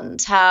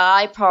respond, how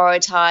I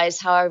prioritize,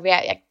 how I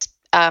react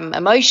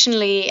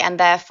emotionally, and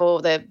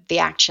therefore the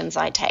actions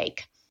I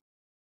take.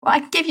 Well, I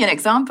can give you an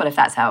example if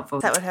that's helpful.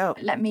 That would help.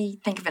 Let me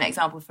think of an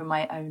example from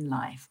my own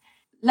life.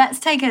 Let's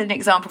take an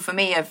example for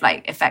me of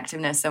like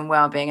effectiveness and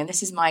well-being. And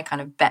this is my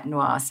kind of bête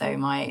noire. So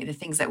the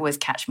things that always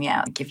catch me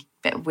out, give a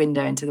bit of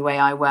window into the way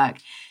I work.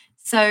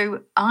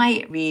 So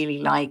I really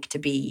like to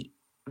be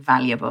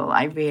valuable.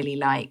 I really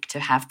like to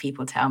have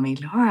people tell me,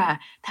 Laura,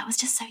 that was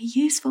just so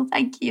useful.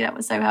 Thank you. That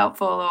was so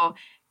helpful. Or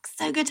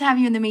so good to have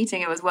you in the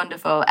meeting. It was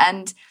wonderful.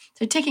 And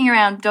so ticking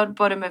around the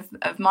bottom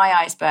of my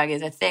iceberg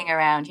is a thing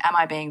around, am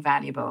I being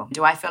valuable?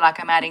 Do I feel like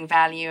I'm adding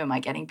value? Am I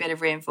getting a bit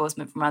of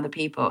reinforcement from other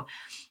people?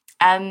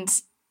 And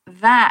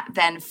that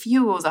then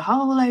fuels a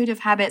whole load of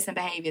habits and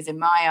behaviors in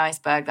my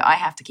iceberg that I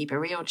have to keep a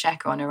real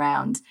check on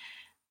around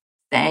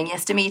saying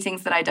yes to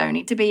meetings that I don't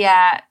need to be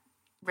at,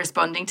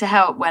 responding to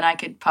help when I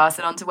could pass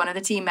it on to one of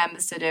the team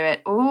members to do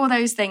it, all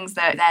those things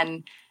that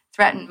then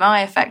threaten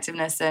my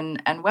effectiveness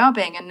and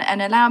well-being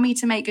and allow me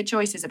to make good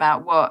choices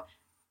about what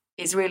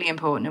is really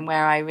important and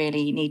where I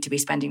really need to be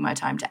spending my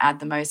time to add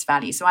the most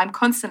value. So I'm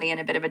constantly in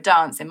a bit of a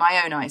dance in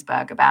my own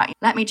iceberg about,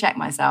 let me check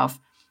myself.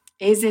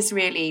 Is this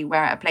really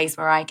a place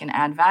where I can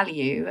add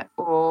value,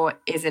 or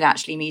is it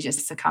actually me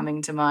just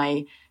succumbing to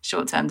my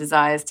short-term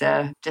desires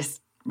to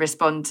just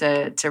respond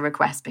to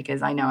requests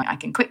because I know I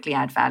can quickly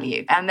add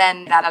value? And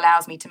then that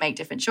allows me to make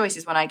different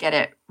choices. When I get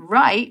it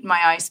right, my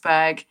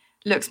iceberg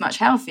looks much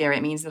healthier.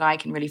 It means that I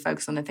can really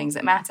focus on the things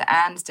that matter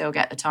and still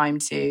get the time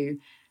to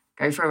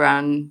go for a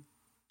run,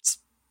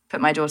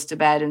 put my daughter to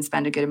bed and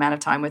spend a good amount of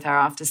time with her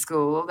after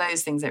school, all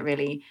those things that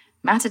really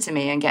matter to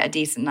me, and get a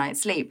decent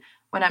night's sleep.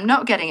 When I'm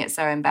not getting it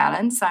so in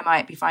balance, I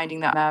might be finding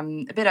that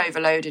I'm a bit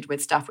overloaded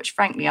with stuff, which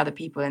frankly other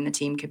people in the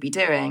team could be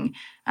doing.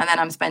 And then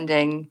I'm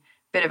spending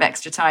a bit of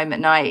extra time at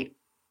night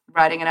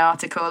writing an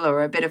article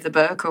or a bit of the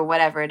book or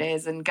whatever it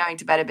is, and going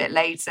to bed a bit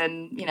late,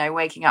 and, you know,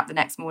 waking up the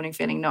next morning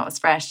feeling not as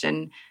fresh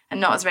and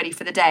not as ready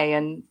for the day.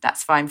 And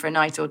that's fine for a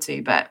night or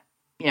two. But,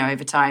 you know,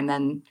 over time,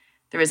 then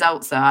the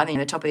results are, I think,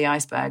 the top of the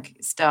iceberg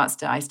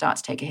I start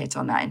to take a hit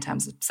on that,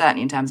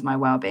 certainly in terms of my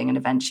well-being, and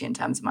eventually in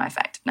terms of my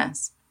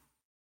effectiveness.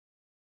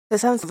 It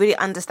sounds really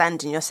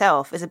understanding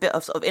yourself. There's a bit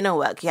of sort of inner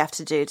work you have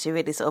to do to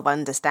really sort of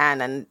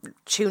understand and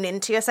tune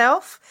into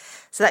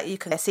yourself so that you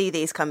can see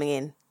these coming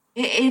in.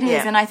 It is.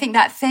 Yeah. And I think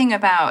that thing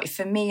about,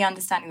 for me,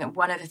 understanding that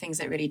one of the things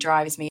that really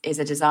drives me is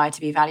a desire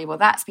to be valuable,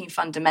 that's been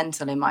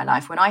fundamental in my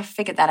life. When I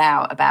figured that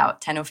out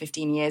about 10 or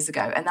 15 years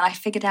ago, and then I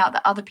figured out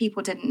that other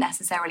people didn't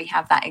necessarily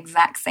have that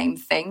exact same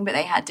thing, but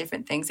they had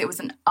different things, it was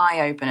an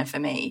eye-opener for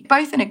me,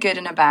 both in a good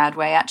and a bad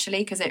way, actually,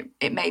 because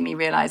it made me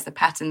realise the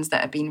patterns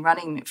that have been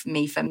running for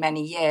me for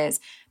many years.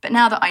 But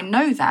now that I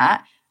know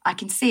that, I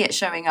can see it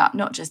showing up,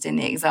 not just in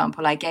the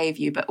example I gave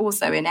you, but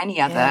also in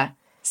any other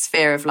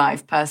sphere of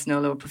life,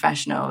 personal or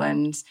professional,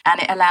 and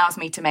it allows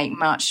me to make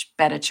much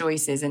better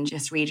choices and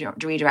just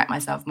redirect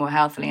myself more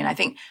healthily. And I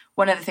think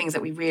one of the things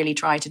that we really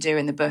try to do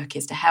in the book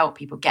is to help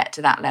people get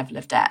to that level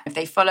of depth. If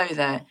they follow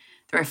the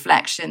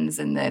reflections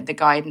and the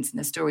guidance and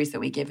the stories that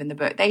we give in the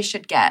book, they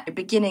should get the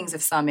beginnings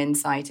of some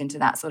insight into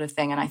that sort of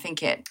thing. And I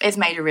think it's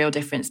made a real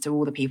difference to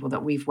all the people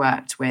that we've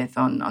worked with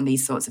on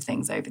these sorts of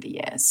things over the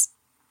years.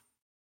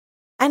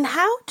 And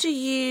how do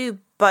you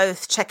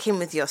both check in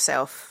with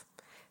yourself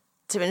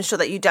to ensure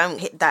that you don't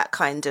hit that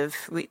kind of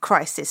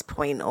crisis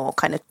point or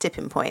kind of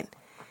tipping point?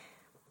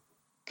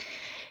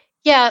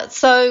 Yeah,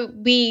 so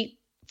we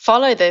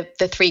follow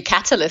the three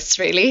catalysts,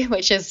 really,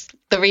 which is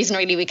the reason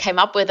really we came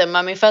up with them.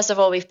 I mean, first of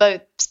all, we've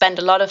both spent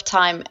a lot of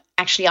time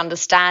actually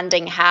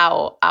understanding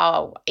how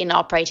our inner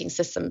operating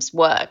systems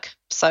work.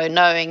 So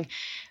knowing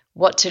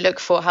what to look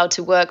for, how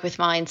to work with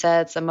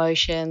mindsets,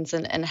 emotions,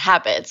 and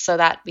habits, so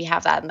that we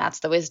have that, and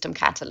that's the wisdom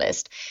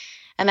catalyst.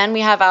 And then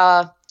we have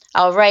our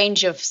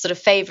range of sort of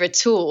favorite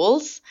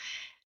tools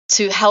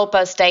to help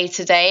us day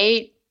to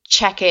day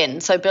check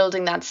in. So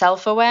building that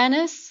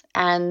self-awareness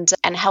and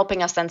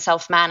helping us then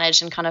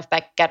self-manage and kind of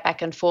get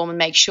back in form and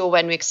make sure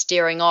when we're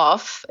steering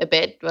off a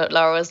bit, what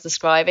Laura was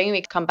describing,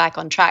 we come back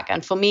on track.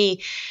 And for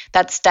me,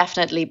 that's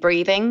definitely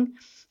breathing.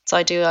 So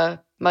I do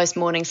most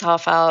mornings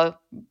half-hour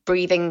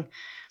breathing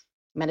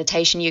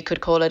meditation, you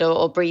could call it,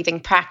 or breathing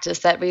practice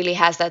that really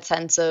has that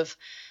sense of,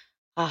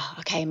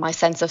 okay, my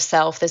sense of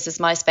self, this is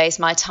my space,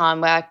 my time,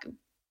 where I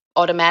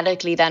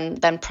automatically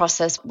then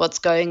process what's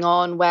going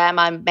on, where am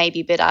I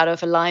maybe a bit out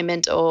of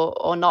alignment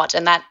or not.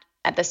 And that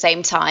at the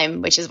same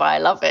time, which is why I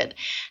love it,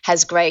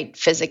 has great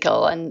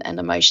physical and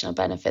emotional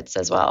benefits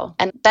as well.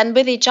 And then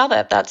with each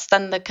other, that's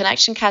then the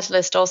connection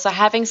catalyst, also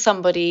having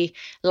somebody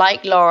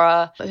like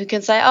Laura who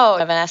can say, oh,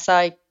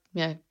 Vanessa,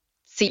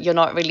 see, you're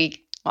not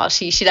really, well,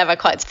 she never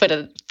quite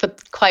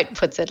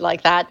puts it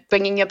like that.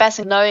 Bringing your best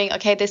and knowing,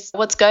 okay, this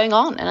what's going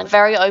on, and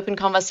very open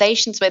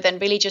conversations with,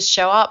 and really just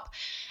show up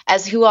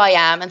as who I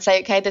am and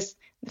say, okay, this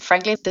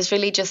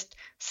really just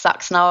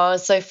sucks now.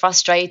 It's so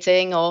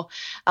frustrating, or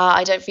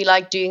I don't feel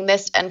like doing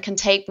this, and can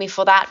take me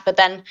for that, but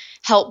then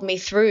help me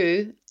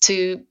through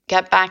to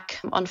get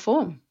back on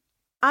form.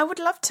 I would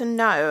love to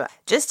know,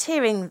 just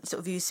hearing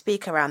sort of you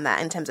speak around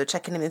that in terms of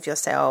checking in with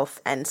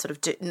yourself and sort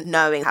of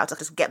knowing how to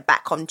just get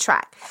back on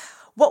track.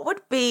 What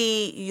would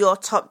be your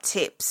top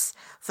tips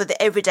for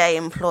the everyday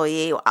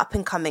employee or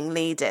up-and-coming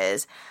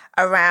leaders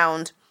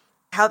around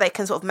how they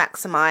can sort of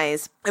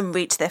maximise and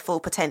reach their full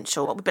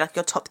potential? What would be like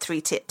your top 3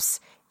 tips?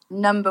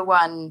 Number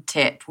 1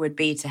 tip would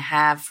be to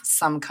have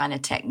some kind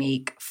of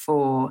technique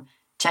for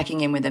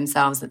checking in with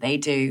themselves that they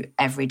do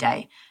every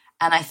day.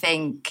 And I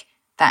think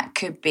that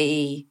could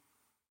be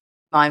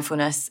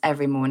mindfulness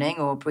every morning,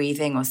 or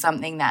breathing, or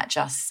something that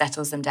just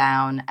settles them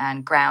down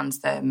and grounds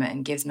them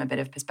and gives them a bit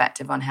of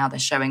perspective on how they're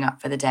showing up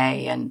for the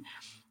day and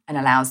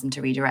allows them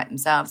to redirect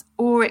themselves.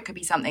 Or it could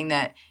be something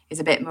that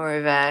is a bit more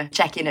of a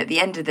check-in at the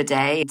end of the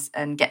day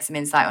and get some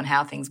insight on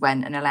how things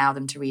went and allow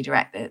them to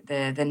redirect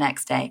the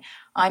next day.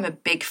 I'm a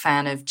big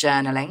fan of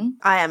journaling.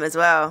 I am as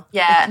well.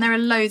 Yeah, and there are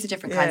loads of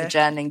different kinds of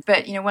journaling.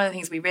 But, one of the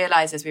things we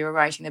realised as we were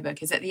writing the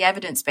book is that the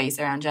evidence base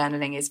around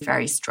journaling is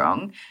very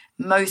strong.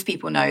 Most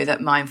people know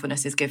that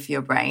mindfulness is good for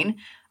your brain.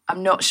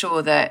 I'm not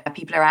sure that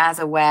people are as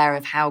aware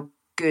of how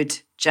good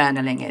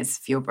journaling is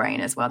for your brain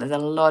as well. There's a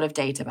lot of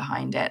data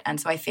behind it. And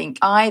so I think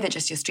either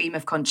just your stream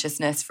of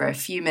consciousness for a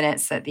few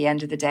minutes at the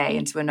end of the day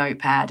into a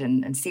notepad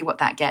and see what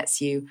that gets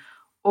you,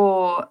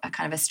 or a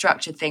kind of a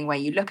structured thing where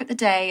you look at the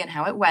day and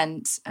how it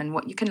went and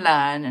what you can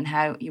learn and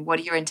what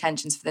are your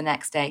intentions for the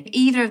next day.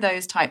 Either of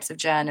those types of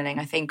journaling,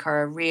 I think,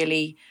 are a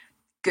really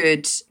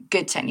good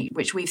technique,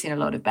 which we've seen a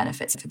lot of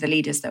benefits for the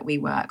leaders that we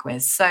work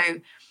with. So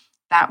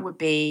that would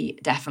be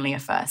definitely a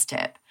first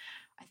tip.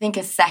 I think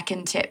a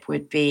second tip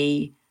would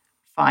be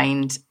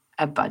find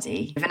a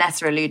buddy.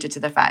 Vanessa alluded to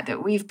the fact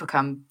that we've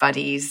become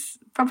buddies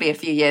probably a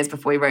few years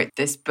before we wrote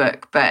this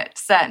book, but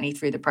certainly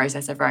through the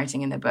process of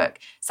writing in the book,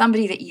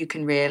 somebody that you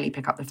can really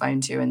pick up the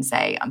phone to and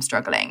say, I'm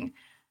struggling,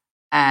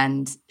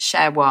 and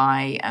share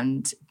why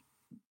and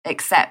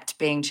accept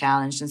being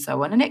challenged and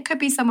so on. And it could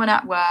be someone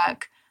at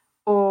work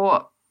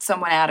or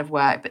someone out of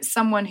work, but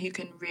someone who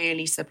can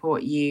really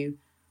support you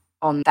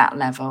on that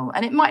level.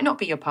 And it might not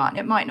be your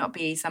partner. It might not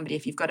be somebody,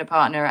 if you've got a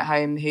partner at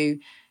home who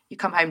you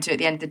come home to at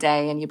the end of the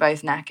day and you're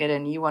both knackered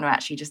and you want to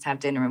actually just have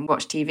dinner and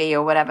watch TV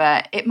or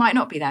whatever. It might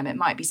not be them. It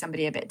might be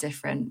somebody a bit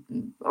different,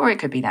 or it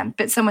could be them,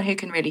 but someone who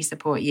can really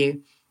support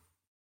you.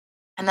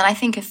 And then I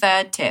think a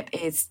third tip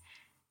is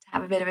to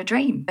have a bit of a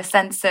dream, a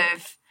sense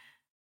of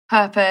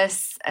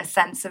purpose, a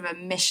sense of a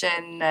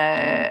mission,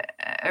 a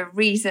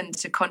reason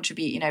to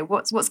contribute. You know,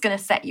 what's going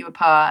to set you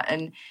apart.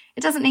 And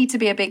it doesn't need to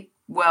be a big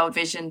world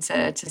vision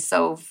to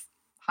solve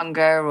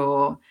hunger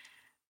or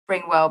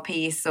bring world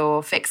peace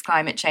or fix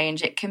climate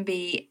change. It can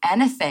be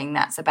anything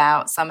that's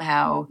about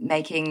somehow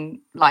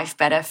making life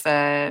better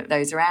for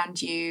those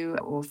around you,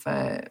 or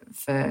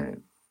for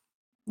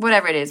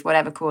whatever it is,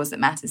 whatever cause that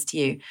matters to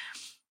you.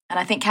 And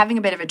I think having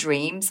a bit of a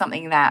dream,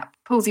 something that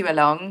pulls you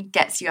along,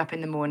 gets you up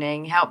in the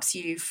morning, helps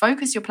you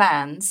focus your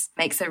plans,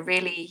 makes a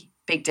really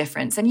big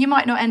difference. And you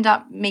might not end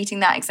up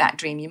meeting that exact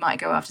dream. You might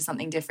go after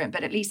something different,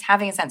 but at least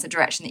having a sense of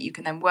direction that you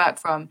can then work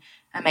from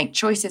and make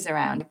choices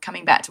around.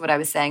 Coming back to what I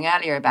was saying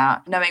earlier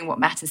about knowing what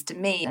matters to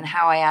me and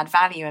how I add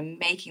value and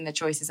making the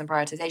choices and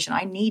prioritization,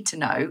 I need to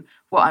know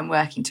what I'm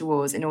working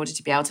towards in order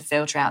to be able to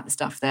filter out the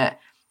stuff that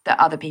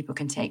other people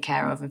can take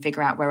care of and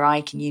figure out where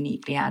I can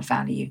uniquely add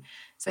value.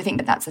 So I think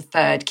that that's a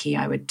third key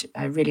I would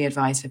really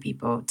advise for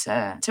people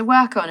to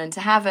work on, and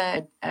to have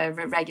a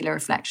regular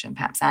reflection,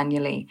 perhaps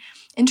annually.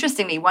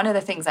 Interestingly, one of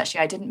the things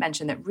actually I didn't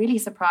mention that really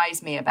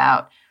surprised me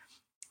about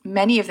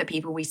many of the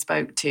people we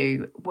spoke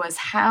to was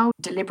how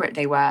deliberate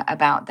they were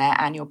about their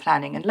annual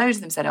planning. And loads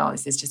of them said, oh,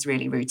 this is just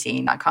really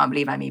routine. I can't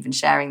believe I'm even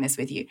sharing this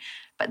with you.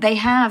 But they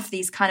have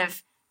these kind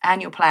of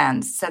annual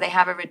plans. So they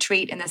have a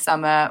retreat in the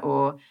summer,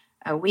 or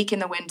a week in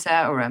the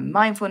winter, or a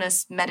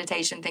mindfulness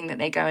meditation thing that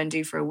they go and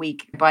do for a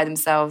week by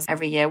themselves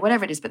every year,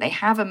 whatever it is. But they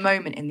have a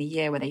moment in the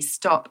year where they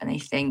stop and they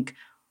think,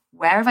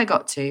 where have I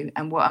got to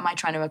and what am I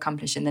trying to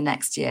accomplish in the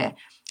next year?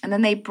 And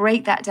then they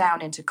break that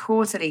down into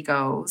quarterly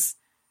goals,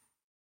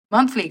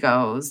 monthly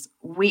goals,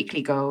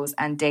 weekly goals,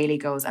 and daily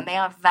goals. And they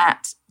are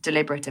that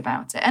deliberate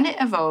about it. And it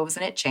evolves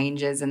and it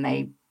changes, and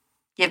they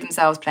give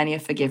themselves plenty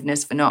of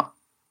forgiveness for not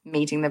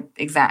meeting the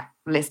exact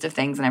list of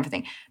things and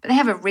everything. But they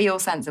have a real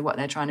sense of what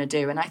they're trying to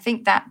do. And I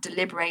think that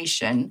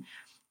deliberateness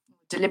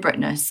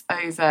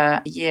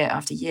over year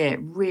after year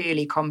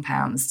really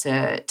compounds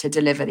to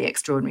deliver the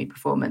extraordinary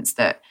performance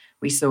that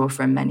we saw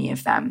from many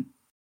of them.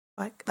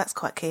 That's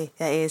quite key.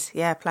 That is,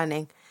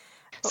 planning.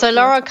 So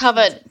Laura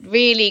covered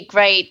really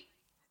great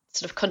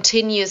sort of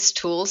continuous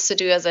tools to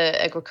do as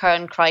a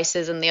recurrent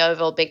crisis in the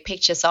overall big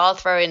picture. So I'll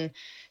throw in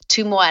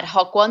 2 more ad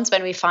hoc ones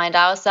when we find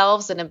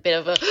ourselves in a bit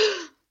of a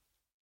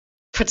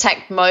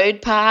protect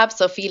mode,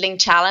 perhaps, or feeling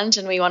challenged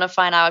and we want to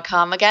find our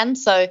calm again.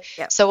 So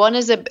one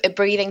is a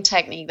breathing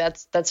technique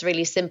that's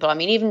really simple. I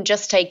mean, even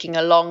just taking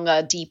a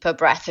longer, deeper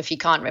breath, if you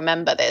can't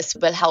remember this,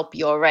 will help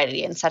you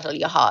already and settle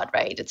your heart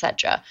rate,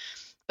 etc.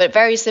 But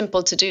very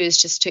simple to do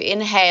is just to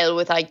inhale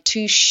with like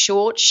 2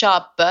 short,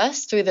 sharp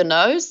bursts through the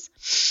nose,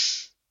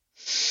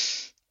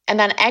 and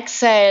then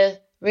exhale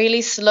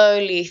really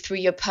slowly through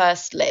your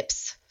pursed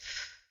lips,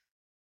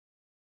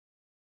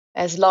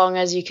 as long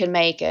as you can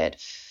make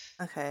it.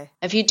 Okay.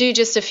 If you do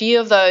just a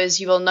few of those,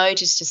 you will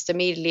notice just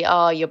immediately,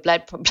 your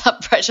blood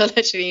pressure,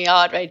 literally your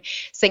heart rate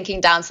sinking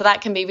down. So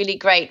that can be really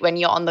great when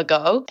you're on the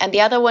go. And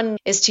the other one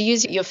is to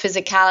use your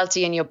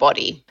physicality in your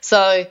body.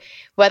 So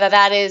whether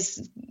that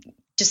is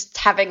just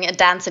having a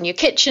dance in your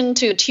kitchen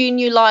to a tune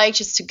you like,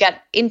 just to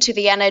get into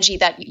the energy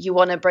that you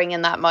want to bring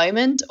in that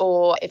moment.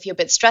 Or if you're a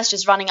bit stressed,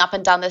 just running up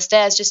and down the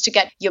stairs, just to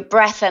get your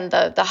breath and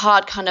the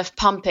heart kind of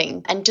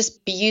pumping, and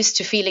just be used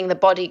to feeling the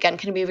body again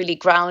can be really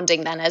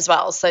grounding then as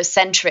well. So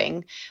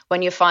centering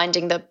when you're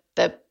finding the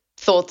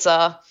thoughts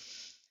are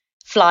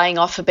flying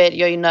off a bit,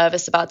 you're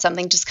nervous about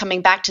something, just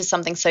coming back to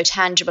something so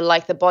tangible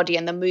like the body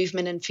and the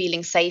movement and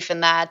feeling safe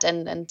in that,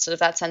 and sort of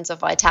that sense of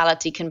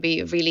vitality can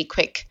be a really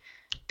quick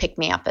pick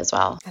me up as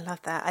well. I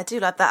love that. I do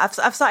love that.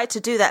 I've started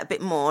to do that a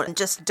bit more and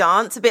just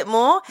dance a bit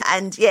more.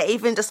 And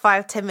even just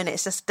 5-10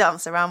 minutes, just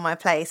dance around my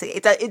place.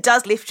 It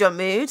does lift your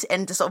mood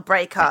and just sort of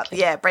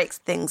breaks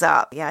things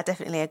up. Yeah, I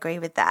definitely agree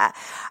with that.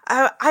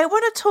 I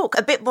want to talk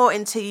a bit more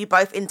into you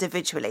both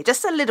individually,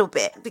 just a little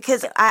bit,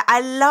 because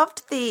I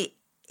loved the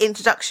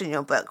introduction in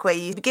your book where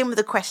you begin with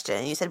a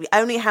question. You said, we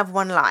only have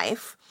one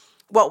life.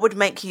 What would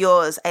make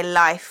yours a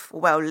life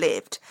well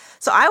lived?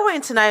 So I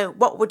wanted to know,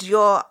 what would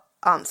your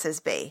answers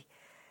be?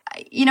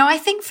 You know, I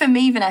think for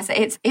me, Vanessa,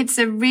 it's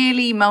a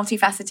really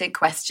multifaceted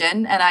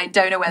question, and I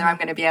don't know whether I'm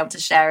going to be able to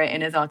share it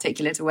in as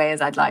articulate a way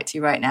as I'd like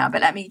to right now, but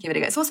let me give it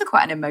a go. It's also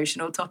quite an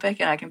emotional topic,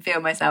 and I can feel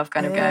myself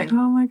kind of going,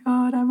 oh my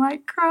God, I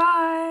might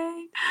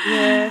cry.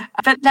 Yeah.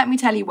 But let me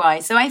tell you why.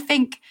 So I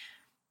think,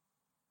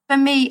 For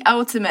me,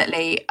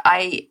 ultimately,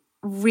 I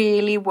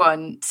really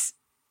want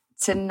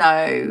to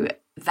know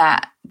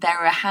that there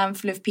are a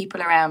handful of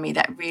people around me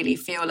that really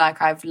feel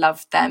like I've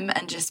loved them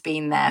and just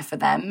been there for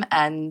them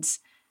and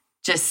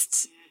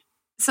just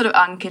sort of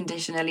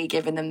unconditionally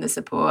given them the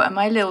support. And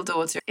my little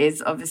daughter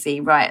is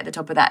obviously right at the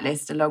top of that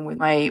list, along with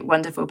my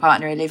wonderful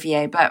partner,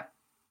 Olivier. But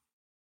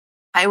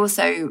I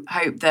also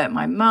hope that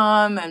my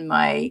mum and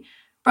my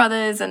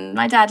brothers and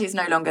my dad, who's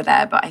no longer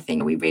there, but I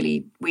think we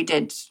really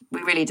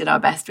did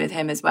our best with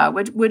him as well,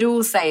 would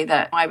all say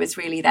that I was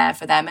really there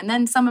for them. And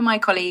then some of my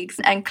colleagues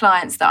and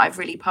clients that I've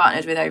really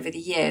partnered with over the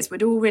years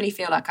would all really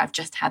feel like I've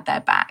just had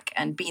their back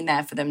and been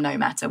there for them no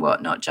matter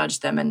what, not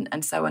judged them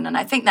and so on. And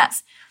I think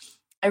that's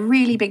a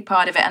really big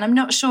part of it. And I'm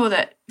not sure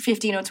that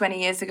 15 or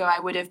 20 years ago I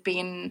would have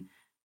been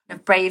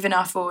brave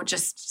enough or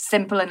just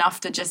simple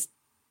enough to just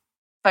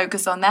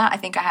focus on that. I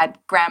think I had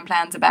grand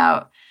plans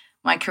about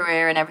my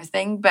career and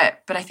everything,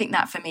 but I think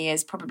that for me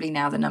is probably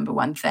now the number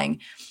one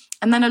thing.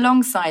 And then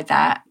alongside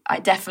that, I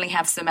definitely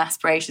have some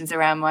aspirations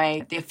around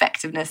the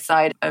effectiveness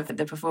side of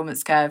the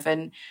performance curve,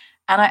 and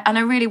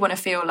I really want to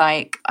feel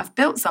like I've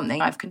built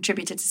something, I've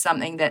contributed to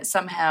something that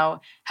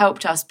somehow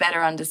helped us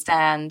better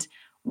understand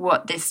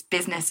what this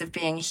business of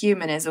being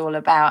human is all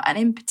about. And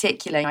in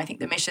particular, I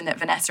think the mission that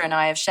Vanessa and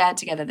I have shared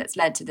together that's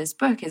led to this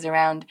book is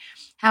around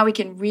how we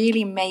can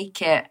really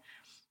make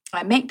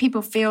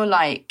people feel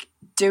like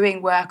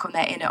doing work on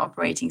their inner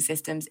operating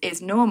systems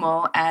is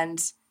normal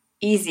and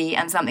easy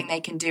and something they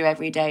can do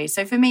every day.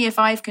 So for me, if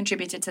I've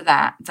contributed to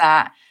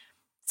that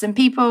some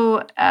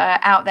people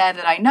out there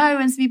that I know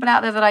and some people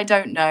out there that I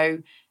don't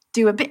know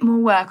do a bit more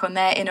work on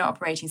their inner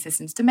operating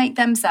systems to make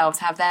themselves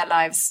have their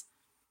lives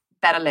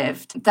better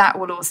lived, that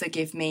will also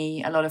give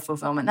me a lot of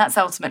fulfillment. That's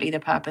ultimately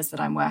the purpose that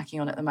I'm working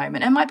on at the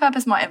moment. And my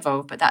purpose might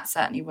evolve, but that's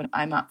certainly what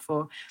I'm up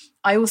for.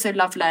 I also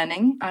love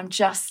learning. I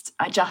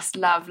just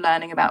love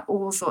learning about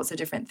all sorts of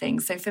different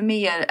things. So for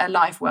me, a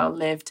life well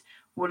lived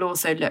will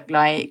also look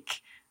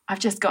like I've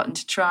just gotten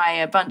to try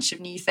a bunch of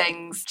new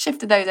things,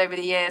 shifted those over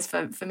the years.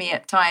 For me,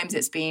 at times,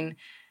 it's been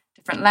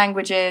different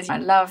languages. I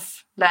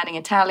love learning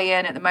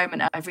Italian. At the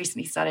moment, I've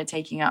recently started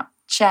taking up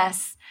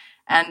chess.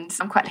 And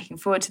I'm quite looking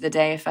forward to the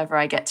day, if ever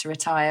I get to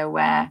retire,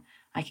 where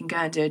I can go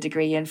and do a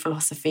degree in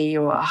philosophy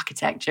or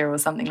architecture or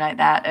something like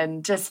that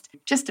and just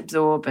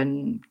absorb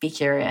and be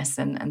curious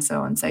and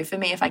so on. So for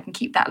me, if I can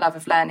keep that love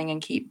of learning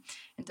and keep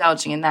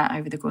indulging in that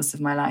over the course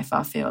of my life,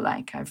 I'll feel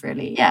like I've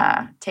really,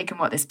 taken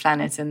what this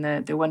planet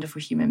and the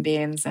wonderful human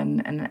beings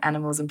and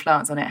animals and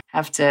plants on it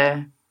have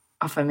to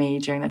offer me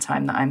during the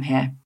time that I'm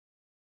here.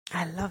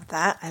 I love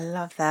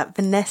that.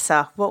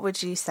 Vanessa, what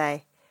would you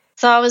say?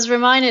 So I was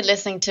reminded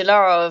listening to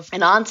Laura of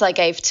an answer I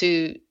gave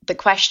to the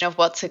question of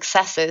what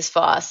success is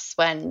for us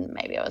when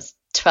maybe I was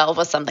 12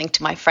 or something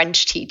to my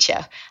French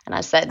teacher. And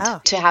I said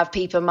to have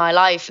people in my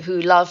life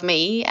who love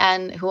me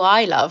and who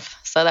I love.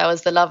 So that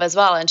was the love as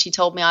well. And she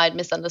told me I had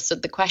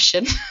misunderstood the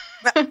question.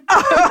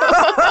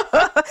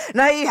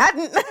 No, you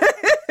hadn't.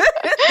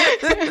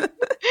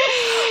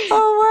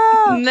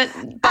 Oh, wow.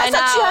 At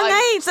such a young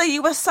age, so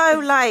you were so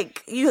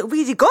you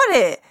really got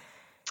it.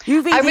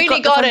 I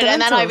really got it,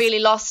 and then I really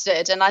lost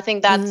it. And I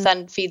think that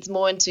then feeds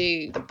more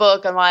into the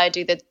book and why I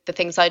do the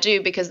things I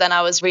do, because then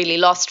I was really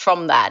lost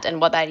from that and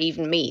what that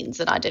even means.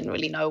 And I didn't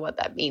really know what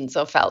that means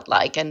or felt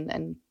like.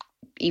 And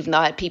even though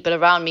I had people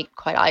around me,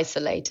 quite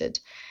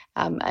isolated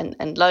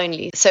and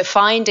lonely. So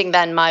finding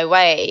then my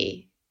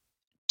way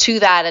to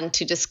that and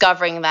to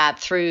discovering that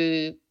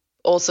through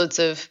all sorts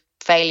of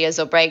failures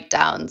or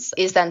breakdowns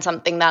is then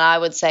something that I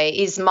would say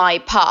is my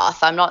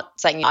path. I'm not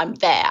saying I'm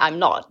there, I'm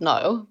not,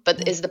 no,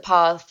 but is the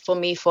path for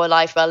me for a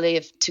life well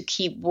lived, to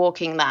keep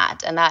walking that.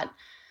 And that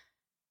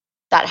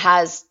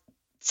has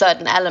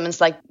certain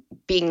elements like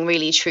being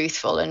really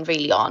truthful and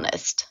really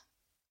honest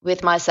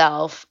with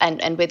myself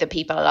and with the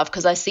people I love,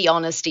 because I see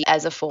honesty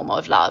as a form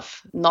of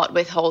love, not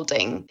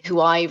withholding who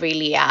I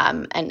really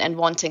am and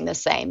wanting the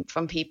same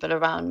from people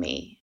around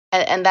me.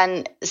 And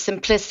then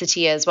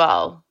simplicity as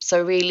well.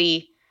 So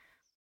really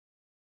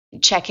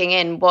checking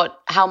in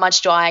how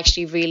much do I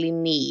actually really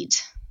need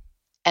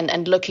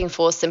and looking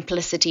for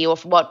simplicity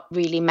of what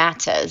really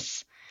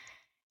matters.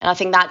 And I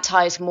think that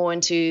ties more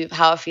into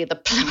how I feel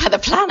where the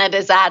planet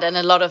is at and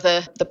a lot of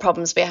the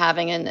problems we're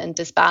having and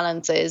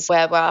disbalances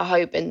where I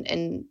hope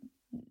in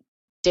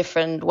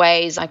different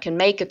ways I can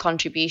make a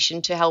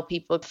contribution to help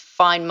people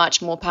find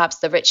much more perhaps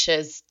the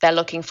riches they're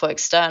looking for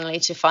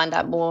externally, to find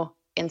that more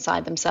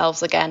inside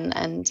themselves again.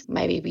 And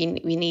maybe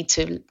we need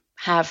to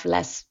have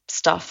less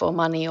stuff or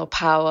money or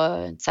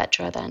power,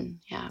 etc.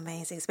 Then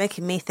amazing. It's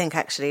making me think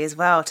actually as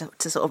well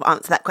to sort of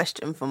answer that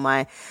question for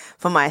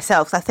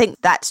myself. I think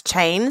that's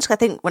changed. I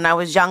think when I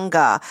was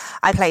younger,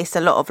 I placed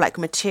a lot of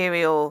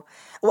material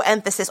or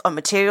emphasis on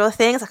material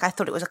things. I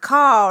thought it was a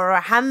car or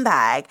a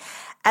handbag.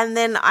 And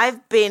then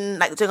I've been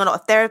doing a lot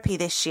of therapy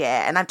this year,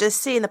 and I've just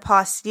seen the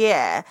past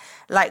year,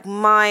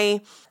 my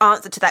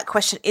answer to that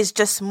question is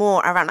just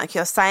more around,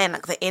 you're saying,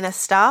 the inner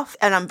stuff.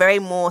 And I'm very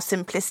more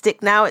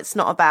simplistic now. It's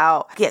not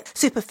about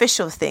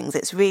superficial things.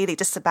 It's really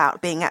just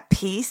about being at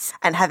peace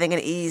and having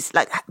an ease,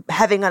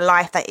 having a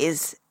life that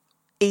is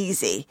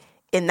easy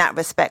in that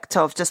respect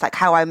of just like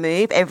how I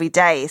move every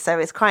day. So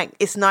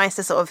it's nice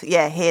to sort of,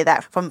 hear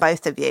that from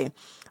both of you.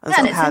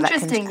 And it's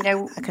interesting,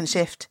 that can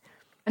shift.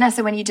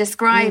 Vanessa, when you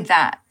describe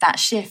that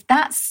shift,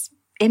 that's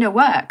inner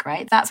work,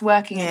 right? That's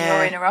working in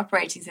your inner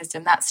operating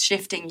system. That's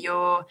shifting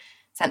your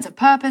sense of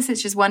purpose.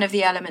 It's just one of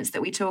the elements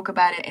that we talk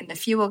about it in the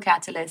Fuel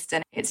Catalyst,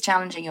 and it's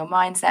challenging your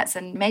mindsets,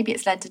 and maybe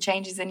it's led to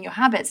changes in your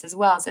habits as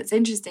well. So it's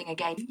interesting.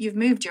 Again, you've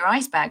moved your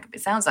ice bag,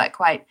 it sounds like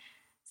quite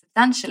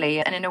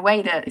substantially, and in a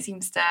way that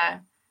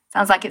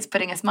sounds like it's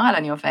putting a smile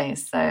on your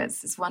face. So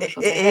it's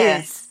wonderful to hear.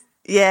 It is.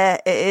 Yeah,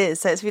 it is.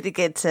 So it's really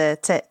good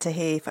to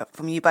hear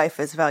from you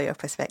both as well, your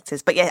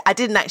perspectives. But I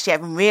didn't actually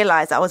even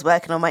realise I was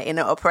working on my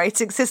inner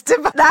operating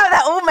system. But now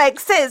that all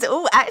makes sense. It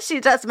all actually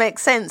does make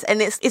sense.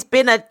 And it's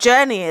been a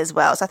journey as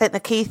well. So I think the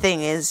key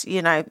thing is,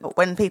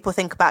 when people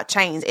think about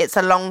change, it's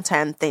a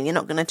long-term thing. You're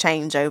not going to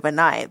change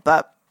overnight.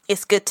 But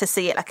it's good to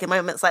see it like in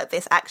moments like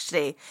this,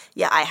 actually,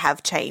 I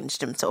have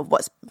changed and sort of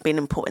what's been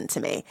important to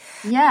me.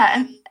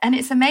 Yeah, and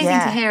it's amazing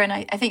to hear. And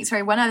I think,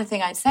 one other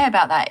thing I'd say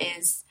about that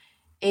is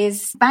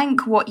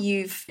bank what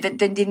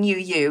the new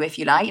you, if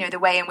you like, the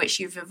way in which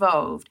you've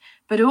evolved.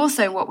 But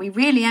also what we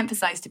really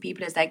emphasize to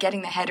people as they're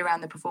getting their head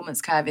around the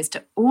performance curve is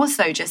to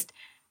also just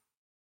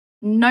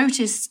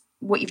notice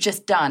what you've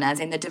just done, as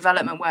in the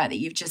development work that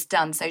you've just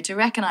done. So to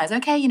recognize,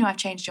 okay, I've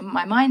changed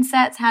my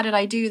mindsets. How did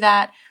I do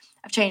that?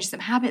 I've changed some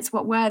habits.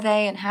 What were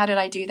they? And how did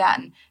I do that?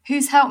 And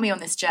who's helped me on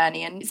this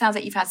journey? And it sounds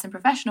like you've had some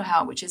professional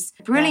help, which is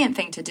a brilliant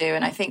thing to do.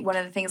 And I think one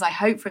of the things I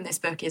hope from this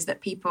book is that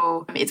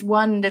it's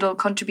one little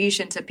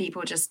contribution to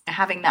people just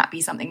having that be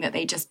something that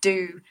they just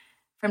do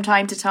from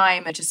time to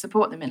time and just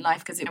support them in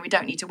life, because we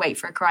don't need to wait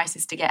for a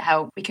crisis to get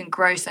help. We can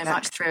grow so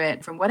much through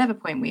it from whatever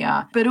point we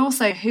are. But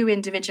also who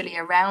individually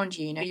around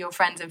you, your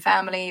friends and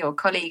family or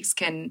colleagues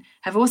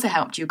have also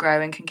helped you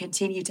grow and can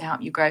continue to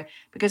help you grow.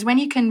 Because when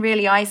you can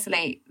really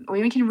isolate, or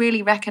when you can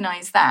really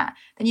recognize that,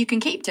 then you can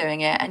keep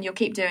doing it, and you'll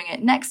keep doing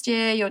it next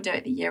year, you'll do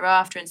it the year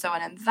after, and so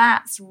on. And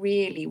that's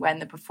really when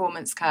the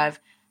performance curve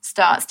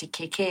starts to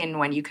kick in,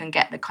 when you can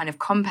get the kind of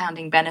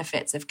compounding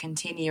benefits of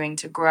continuing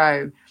to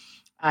grow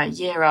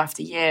year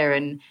after year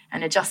and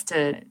adjust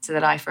to the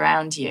life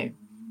around you.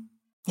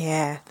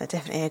 Yeah, I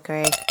definitely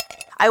agree.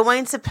 I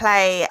wanted to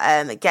play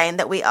a game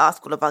that we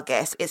ask all of our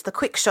guests. It's the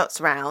quick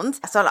shots round.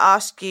 So I'll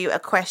ask you a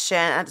question.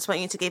 I just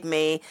want you to give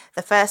me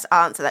the first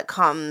answer that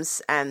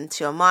comes to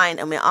your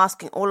mind. And we're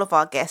asking all of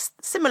our guests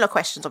similar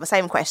questions or the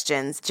same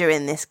questions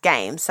during this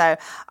game. So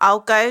I'll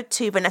go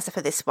to Vanessa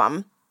for this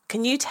one.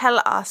 Can you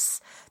tell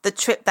us the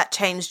trip that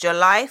changed your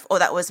life or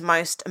that was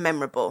most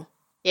memorable?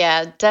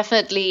 Yeah,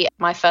 definitely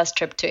my first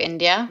trip to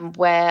India,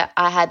 where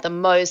I had the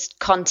most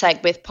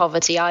contact with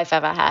poverty I've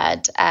ever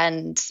had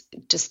and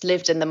just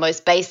lived in the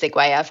most basic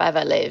way I've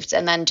ever lived.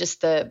 And then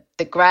just the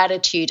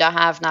gratitude I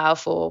have now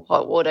for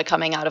hot water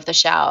coming out of the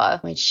shower,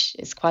 which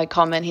is quite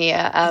common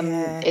here,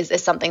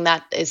 is something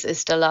that is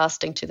still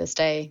lasting to this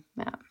day.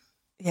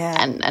 Yeah.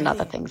 And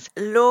other things.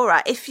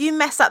 Laura, if you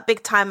mess up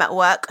big time at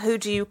work, who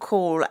do you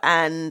call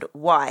and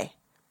why?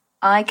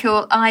 I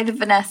call either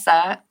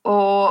Vanessa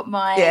or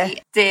my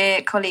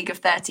dear colleague of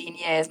 13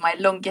 years, my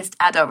longest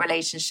adult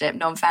relationship,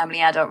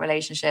 non-family adult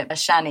relationship,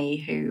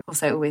 Shani, who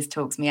also always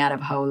talks me out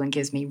of a hole and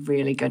gives me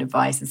really good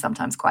advice and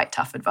sometimes quite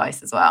tough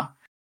advice as well.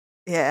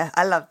 Yeah,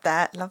 I love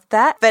that. Love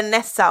that.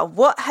 Vanessa,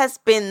 what has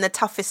been the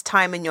toughest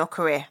time in your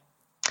career?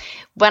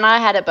 When I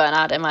had a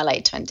burnout in my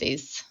late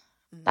 20s,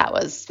 that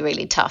was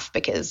really tough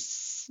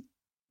because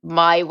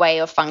my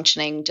way of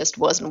functioning just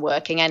wasn't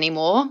working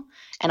anymore.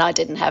 And I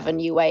didn't have a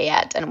new way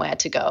yet and where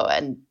to go.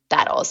 And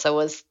that also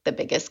was the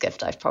biggest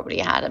gift I've probably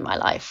had in my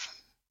life.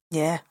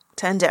 Yeah,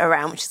 turned it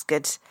around, which is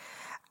good.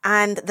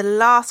 And the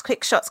last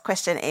quick shots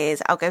question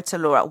is, I'll go to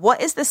Laura.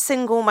 What is the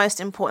single most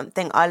important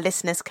thing our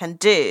listeners can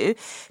do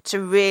to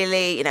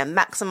really,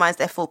 maximize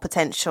their full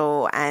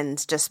potential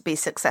and just be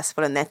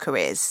successful in their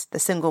careers? The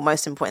single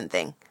most important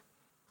thing.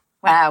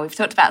 Wow, we've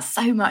talked about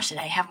so much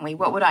today, haven't we?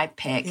 What would I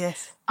pick?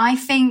 Yes. I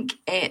think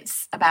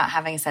it's about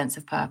having a sense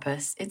of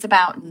purpose. It's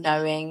about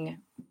knowing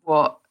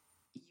what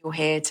you're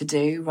here to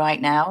do right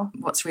now,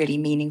 what's really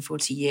meaningful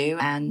to you.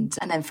 And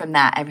then from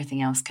that,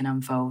 everything else can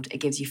unfold. It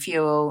gives you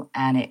fuel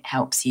and it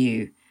helps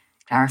you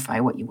clarify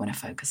what you want to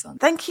focus on.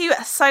 Thank you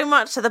so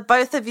much to the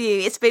both of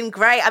you. It's been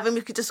great. I mean, we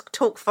could just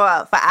talk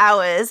for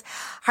hours.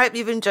 Hope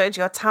you've enjoyed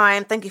your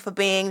time. Thank you for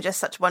being just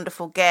such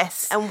wonderful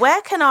guests. And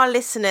where can our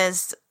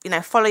listeners,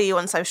 follow you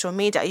on social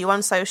media? Are you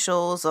on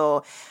socials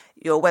or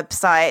your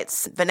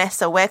websites?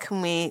 Vanessa, where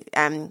can we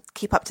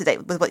keep up to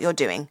date with what you're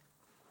doing?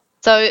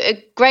 So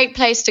a great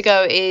place to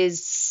go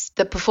is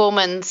the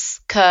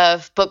Performance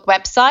Curve book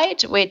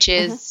website, which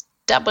is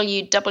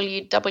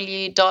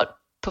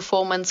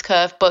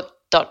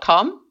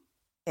www.performancecurvebook.com.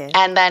 Yeah.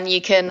 And then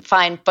you can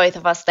find both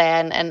of us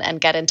there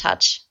and get in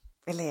touch.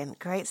 Brilliant.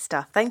 Great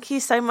stuff. Thank you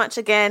so much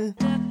again.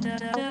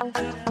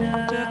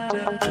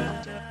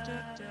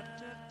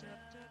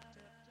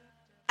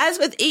 As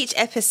with each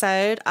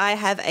episode, I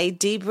have a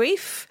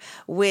debrief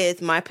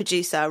with my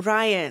producer,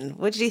 Ryan.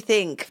 What did you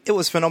think? It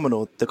was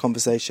phenomenal, the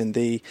conversation,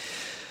 the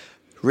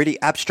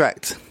really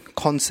abstract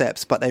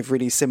concepts, but they've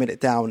really simmered it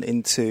down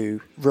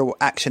into real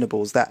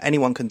actionables that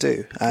anyone can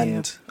do.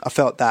 And I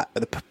felt that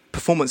the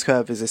performance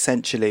curve is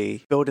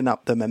essentially building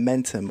up the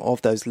momentum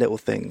of those little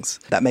things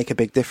that make a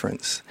big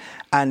difference.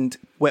 And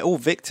we're all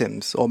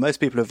victims, or most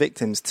people are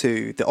victims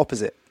to the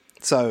opposite.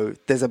 So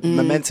there's a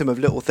momentum of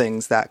little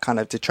things that kind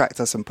of detract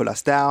us and pull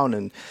us down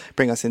and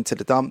bring us into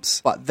the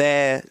dumps. But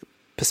their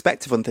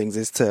perspective on things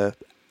is to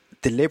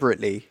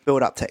deliberately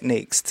build up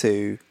techniques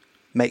to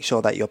make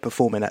sure that you're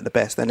performing at the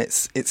best. And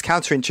it's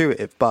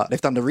counterintuitive, but they've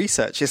done the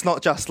research. It's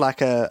not just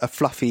like a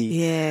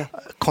fluffy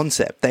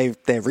concept.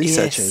 They're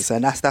researchers,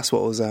 and that's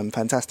what was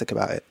fantastic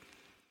about it.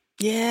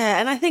 Yeah,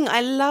 and I think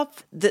I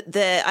love that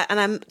and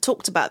I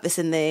talked about this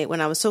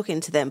when I was talking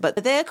to them, but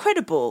they're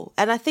credible.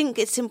 And I think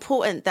it's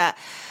important that,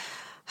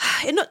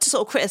 not to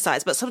sort of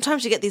criticize, but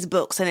sometimes you get these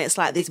books and it's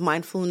like these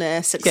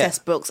mindfulness success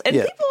books, and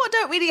people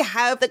don't really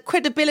have the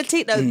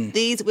credibility. No,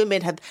 these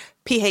women have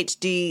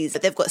PhDs,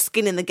 they've got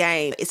skin in the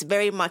game. It's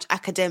very much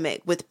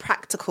academic with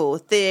practical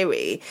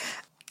theory.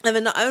 And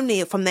then not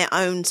only from their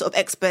own sort of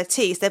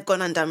expertise, they've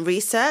gone and done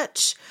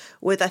research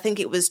with, I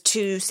think it was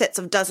 2 sets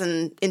of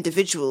dozen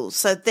individuals.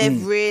 So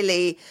they've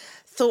really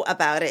thought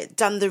about it,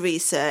 done the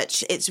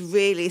research. It's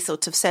really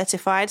sort of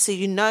certified. So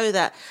you know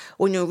that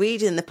when you're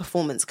reading the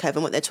performance curve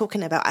and what they're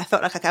talking about, I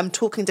felt like I'm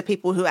talking to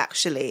people who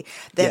actually,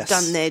 they've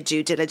done their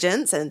due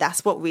diligence. And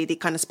that's what really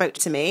kind of spoke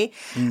to me.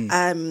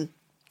 And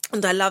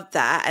I loved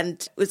that.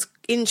 And it was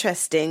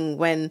interesting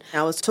when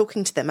I was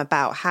talking to them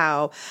about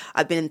how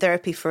I've been in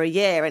therapy for a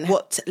year and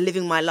what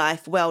living my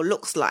life well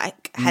looks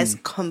like has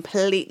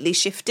completely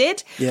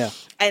shifted. Yeah.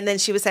 And then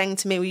she was saying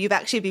to me, well, you've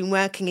actually been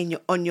working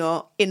on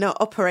your inner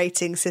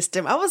operating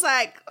system. I was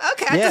like,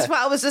 okay,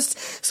 I was just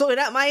sorting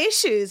out my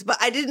issues, but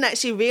I didn't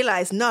actually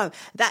realize, no,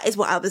 that is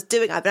what I was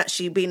doing. I've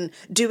actually been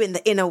doing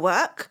the inner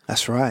work.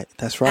 That's right.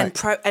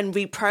 And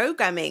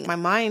reprogramming my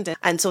mind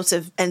and sort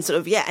of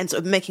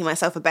making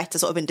myself a better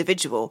sort of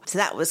individual. So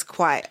that was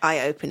quite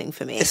eye-opening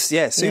for me. It's,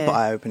 super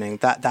eye-opening.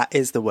 That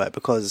is the work,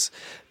 because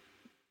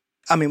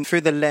I mean,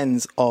 through the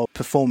lens of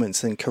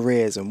performance and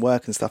careers and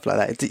work and stuff like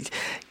that,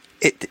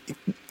 it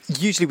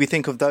usually we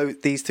think of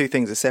these two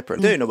things as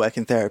separate. Doing the work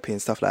in therapy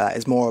and stuff like that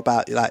is more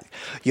about like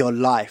your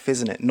life,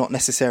 isn't it? Not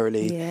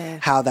necessarily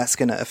how that's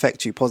going to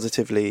affect you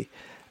positively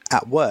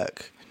at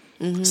work.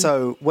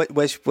 So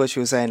where she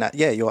was saying that,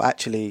 you're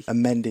actually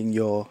amending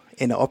your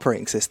inner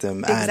operating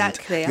system and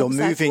you're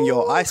moving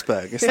your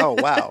iceberg. It's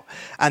wow.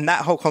 And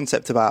that whole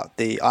concept about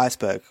the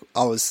iceberg,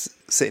 I was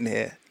sitting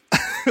here,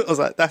 I was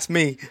like, that's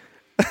me.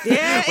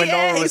 When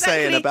Laura was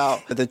saying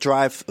about the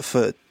drive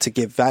to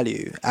give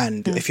value,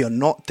 and if you're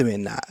not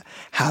doing that,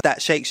 how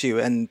that shakes you,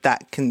 and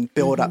that can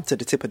build up to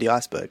the tip of the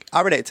iceberg. I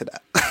relate to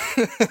that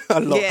a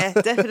lot. Yeah,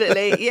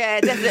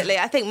 definitely.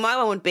 I think my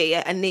one would be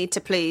a need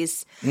to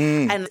please,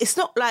 and it's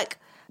not like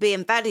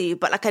being value,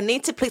 but like I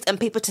need to please, and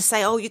people to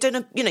say, oh, you don't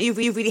know, you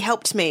really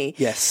helped me.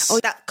 Yes. Oh,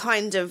 that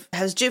kind of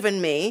has driven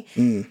me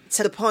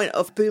to the point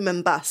of boom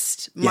and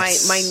bust. My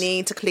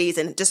need to please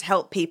and just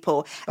help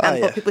people,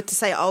 and for people to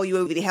say, oh, you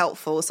were really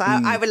helpful. So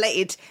I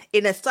related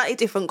in a slightly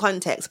different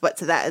context, but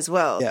to that as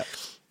well.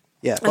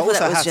 Yeah. But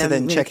also have to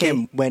then really check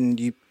in when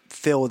you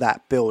feel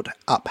that build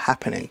up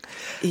happening.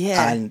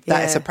 And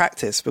that is a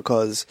practice,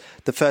 because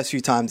the first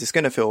few times it's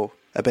going to feel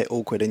a bit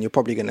awkward and you're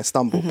probably going to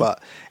stumble,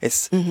 but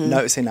it's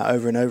noticing that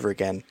over and over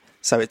again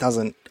so it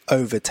doesn't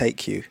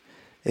overtake you.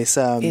 It's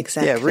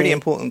really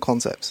important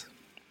concepts.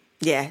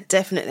 Yeah,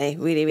 definitely.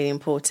 Really, really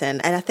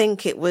important. And I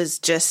think it was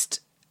just,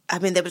 I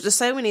mean, there was just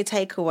so many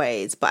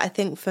takeaways, but I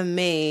think for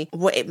me,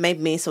 what it made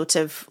me sort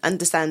of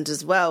understand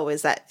as well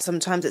is that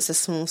sometimes it's the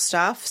small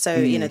stuff.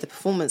 So, the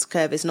performance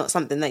curve is not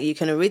something that you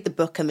can read the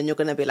book and then you're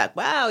going to be like,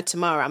 wow,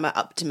 tomorrow I'm at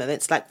optimum.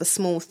 It's like the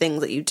small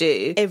things that you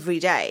do every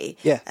day.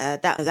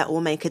 That will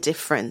make a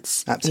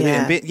difference.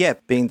 Absolutely. And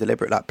being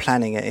deliberate, like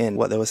planning it in.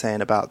 What they were saying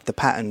about the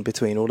pattern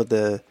between all of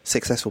the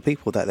successful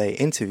people that they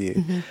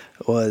interview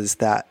was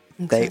that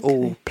they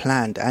all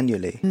planned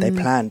annually. They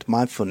planned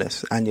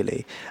mindfulness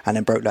annually and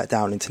then broke that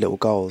down into little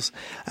goals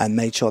and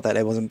made sure that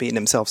they wasn't beating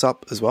themselves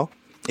up as well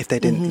if they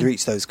didn't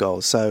reach those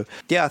goals. So,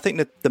 I think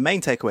that the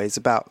main takeaway is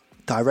about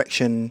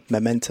direction,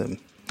 momentum,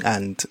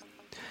 and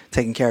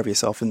taking care of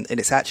yourself. And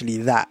it's actually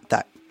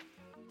that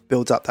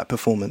builds up that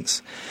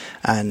performance.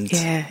 And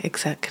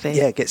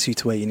it gets you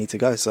to where you need to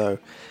go. So,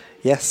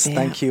 yes,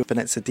 thank you,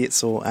 Vanessa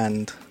Dietzel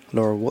and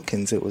Laura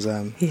Watkins. It was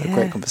a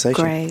great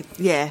conversation. Great.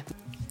 Yeah.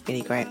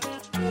 Really great.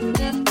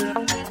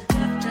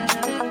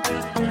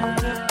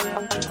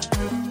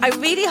 I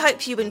really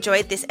hope you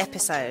enjoyed this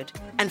episode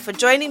and for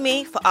joining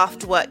me for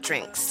After Work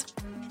Drinks.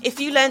 If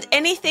you learned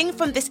anything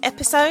from this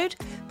episode,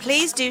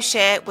 please do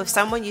share it with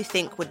someone you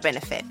think would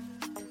benefit.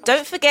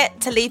 Don't forget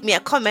to leave me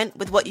a comment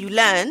with what you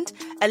learned,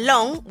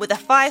 along with a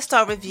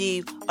 5-star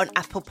review on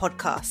Apple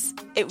Podcasts.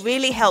 It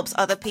really helps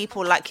other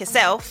people like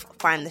yourself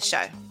find the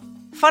show.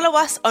 Follow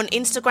us on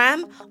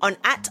Instagram on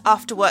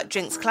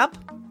 @AfterWorkDrinksClub.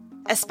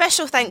 A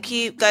special thank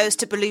you goes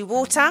to Blue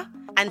Water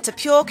and to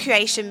Pure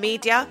Creation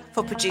Media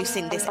for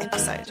producing this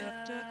episode.